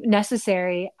would be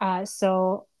necessary.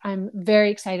 So I'm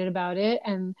very excited about it.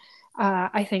 And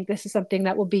I think this is something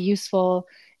that will be useful,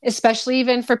 especially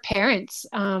even for parents,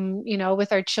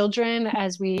 with our children,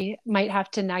 as we might have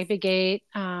to navigate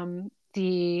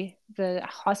the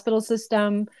hospital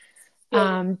system,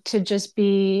 to just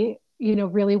be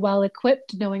really well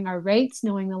equipped, knowing our rights,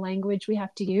 knowing the language we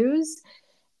have to use,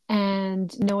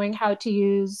 and knowing how to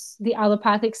use the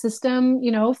allopathic system,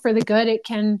 for the good it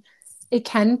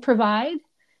can provide,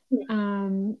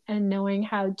 and knowing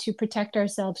how to protect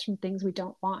ourselves from things we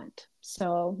don't want.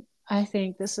 So I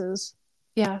think this is,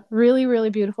 really, really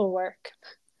beautiful work.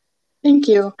 Thank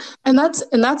you. And that's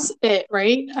it,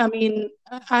 right? I mean,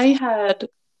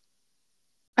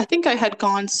 I think I had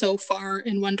gone so far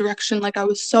in one direction. Like I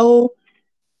was so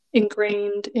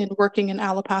ingrained in working in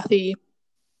allopathy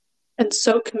and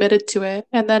so committed to it.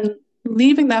 And then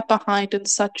leaving that behind in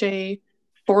such a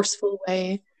forceful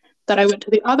way that I went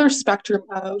to the other spectrum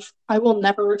of, I will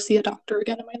never see a doctor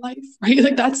again in my life, right?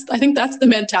 Like I think that's the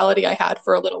mentality I had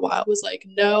for a little while, was like,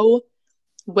 no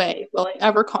way will I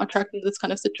ever contract into this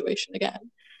kind of situation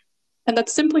again. And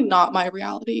that's simply not my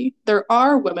reality. There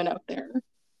are women out there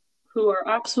who are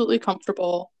absolutely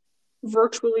comfortable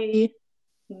virtually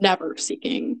never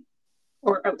seeking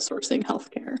or outsourcing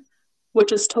healthcare,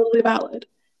 which is totally valid.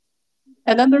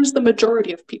 And then there's the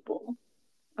majority of people,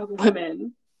 of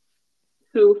women,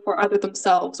 who, for either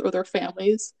themselves or their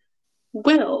families,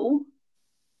 will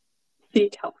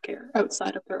seek healthcare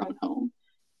outside of their own home.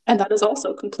 And that is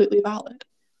also completely valid.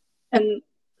 And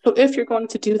so if you're going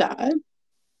to do that,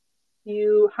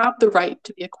 you have the right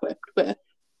to be equipped with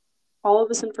all of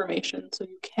this information so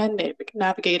you can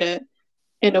navigate it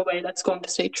in a way that's going to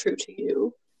stay true to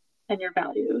you and your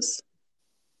values,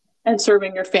 and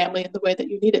serving your family in the way that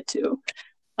you need it to.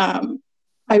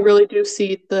 I really do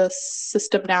see the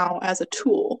system now as a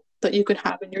tool that you can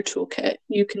have in your toolkit.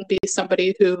 You can be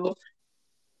somebody who,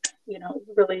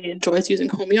 really enjoys using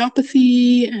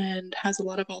homeopathy and has a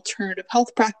lot of alternative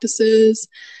health practices.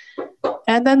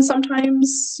 And then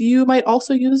sometimes you might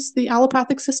also use the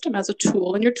allopathic system as a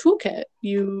tool in your toolkit.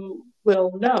 You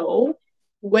will know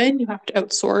when you have to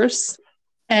outsource,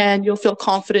 and you'll feel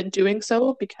confident doing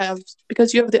so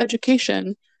because you have the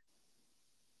education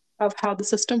of how the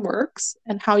system works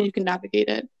and how you can navigate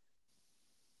it.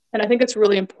 And I think it's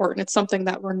really important. It's something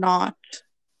that we're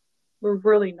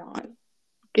really not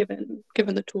given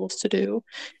the tools to do.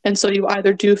 And so you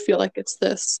either do feel like it's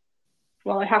this,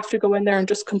 well, I have to go in there and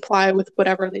just comply with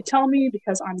whatever they tell me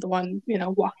because I'm the one,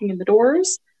 walking in the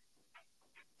doors,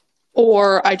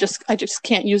 or I just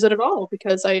can't use it at all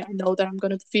because I know that I'm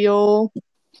going to feel,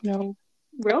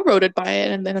 railroaded by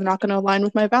it, and then I'm not going to align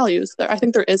with my values. I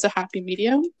think there is a happy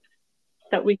medium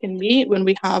that we can meet when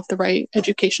we have the right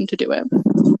education to do it.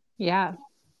 Yeah.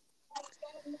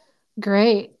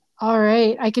 Great. All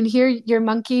right. I can hear your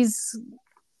monkeys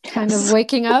kind of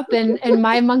waking up, and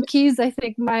my monkeys. I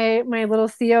think my little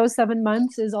Theo, 7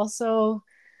 months, is also,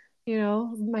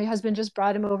 my husband just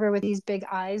brought him over with these big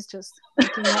eyes just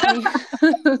looking at me.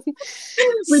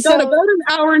 We got about an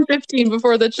hour and 15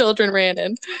 before the children ran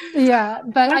in. Yeah,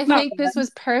 but I think this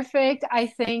was perfect. I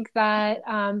think that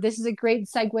this is a great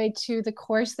segue to the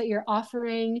course that you're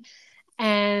offering,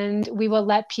 and we will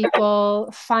let people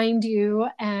find you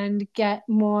and get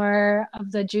more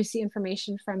of the juicy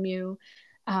information from you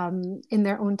in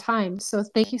their own time. So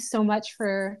thank you so much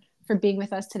for being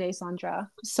with us today, Sandra.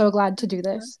 So glad to do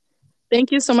this.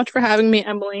 Thank you so much for having me,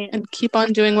 Emily, and keep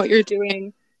on doing what you're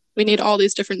doing. We need all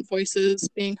these different voices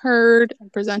being heard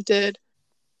and presented.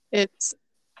 It's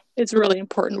really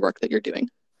important work that you're doing.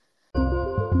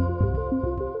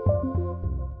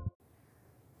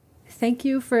 Thank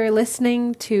you for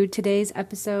listening to today's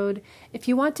episode. If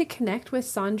you want to connect with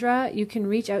Sandra, you can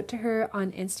reach out to her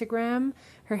on Instagram.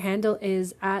 Her handle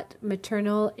is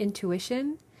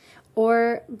 @maternalintuition,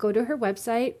 or go to her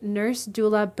website,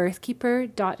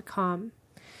 nursedoulabirthkeeper.com.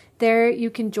 There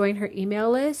you can join her email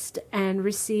list and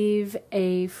receive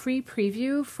a free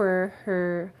preview for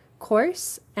her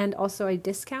course and also a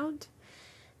discount.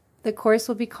 The course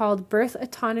will be called Birth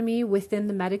Autonomy Within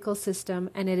the Medical System,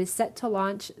 and it is set to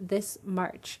launch this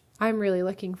March. I'm really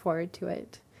looking forward to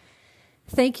it.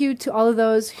 Thank you to all of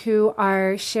those who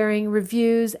are sharing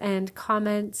reviews and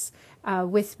comments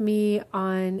with me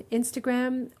on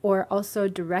Instagram, or also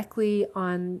directly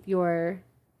on your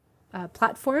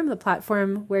platform, the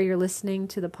platform where you're listening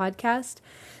to the podcast.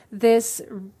 This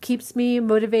keeps me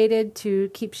motivated to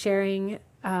keep sharing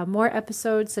more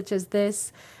episodes such as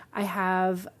this. I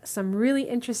have some really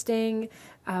interesting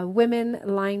women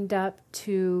lined up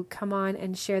to come on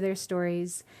and share their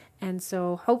stories. And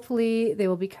so hopefully they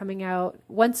will be coming out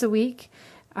once a week.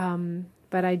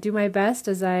 But I do my best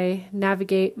as I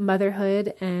navigate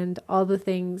motherhood and all the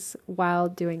things while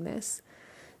doing this.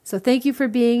 So thank you for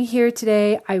being here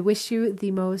today. I wish you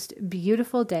the most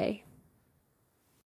beautiful day.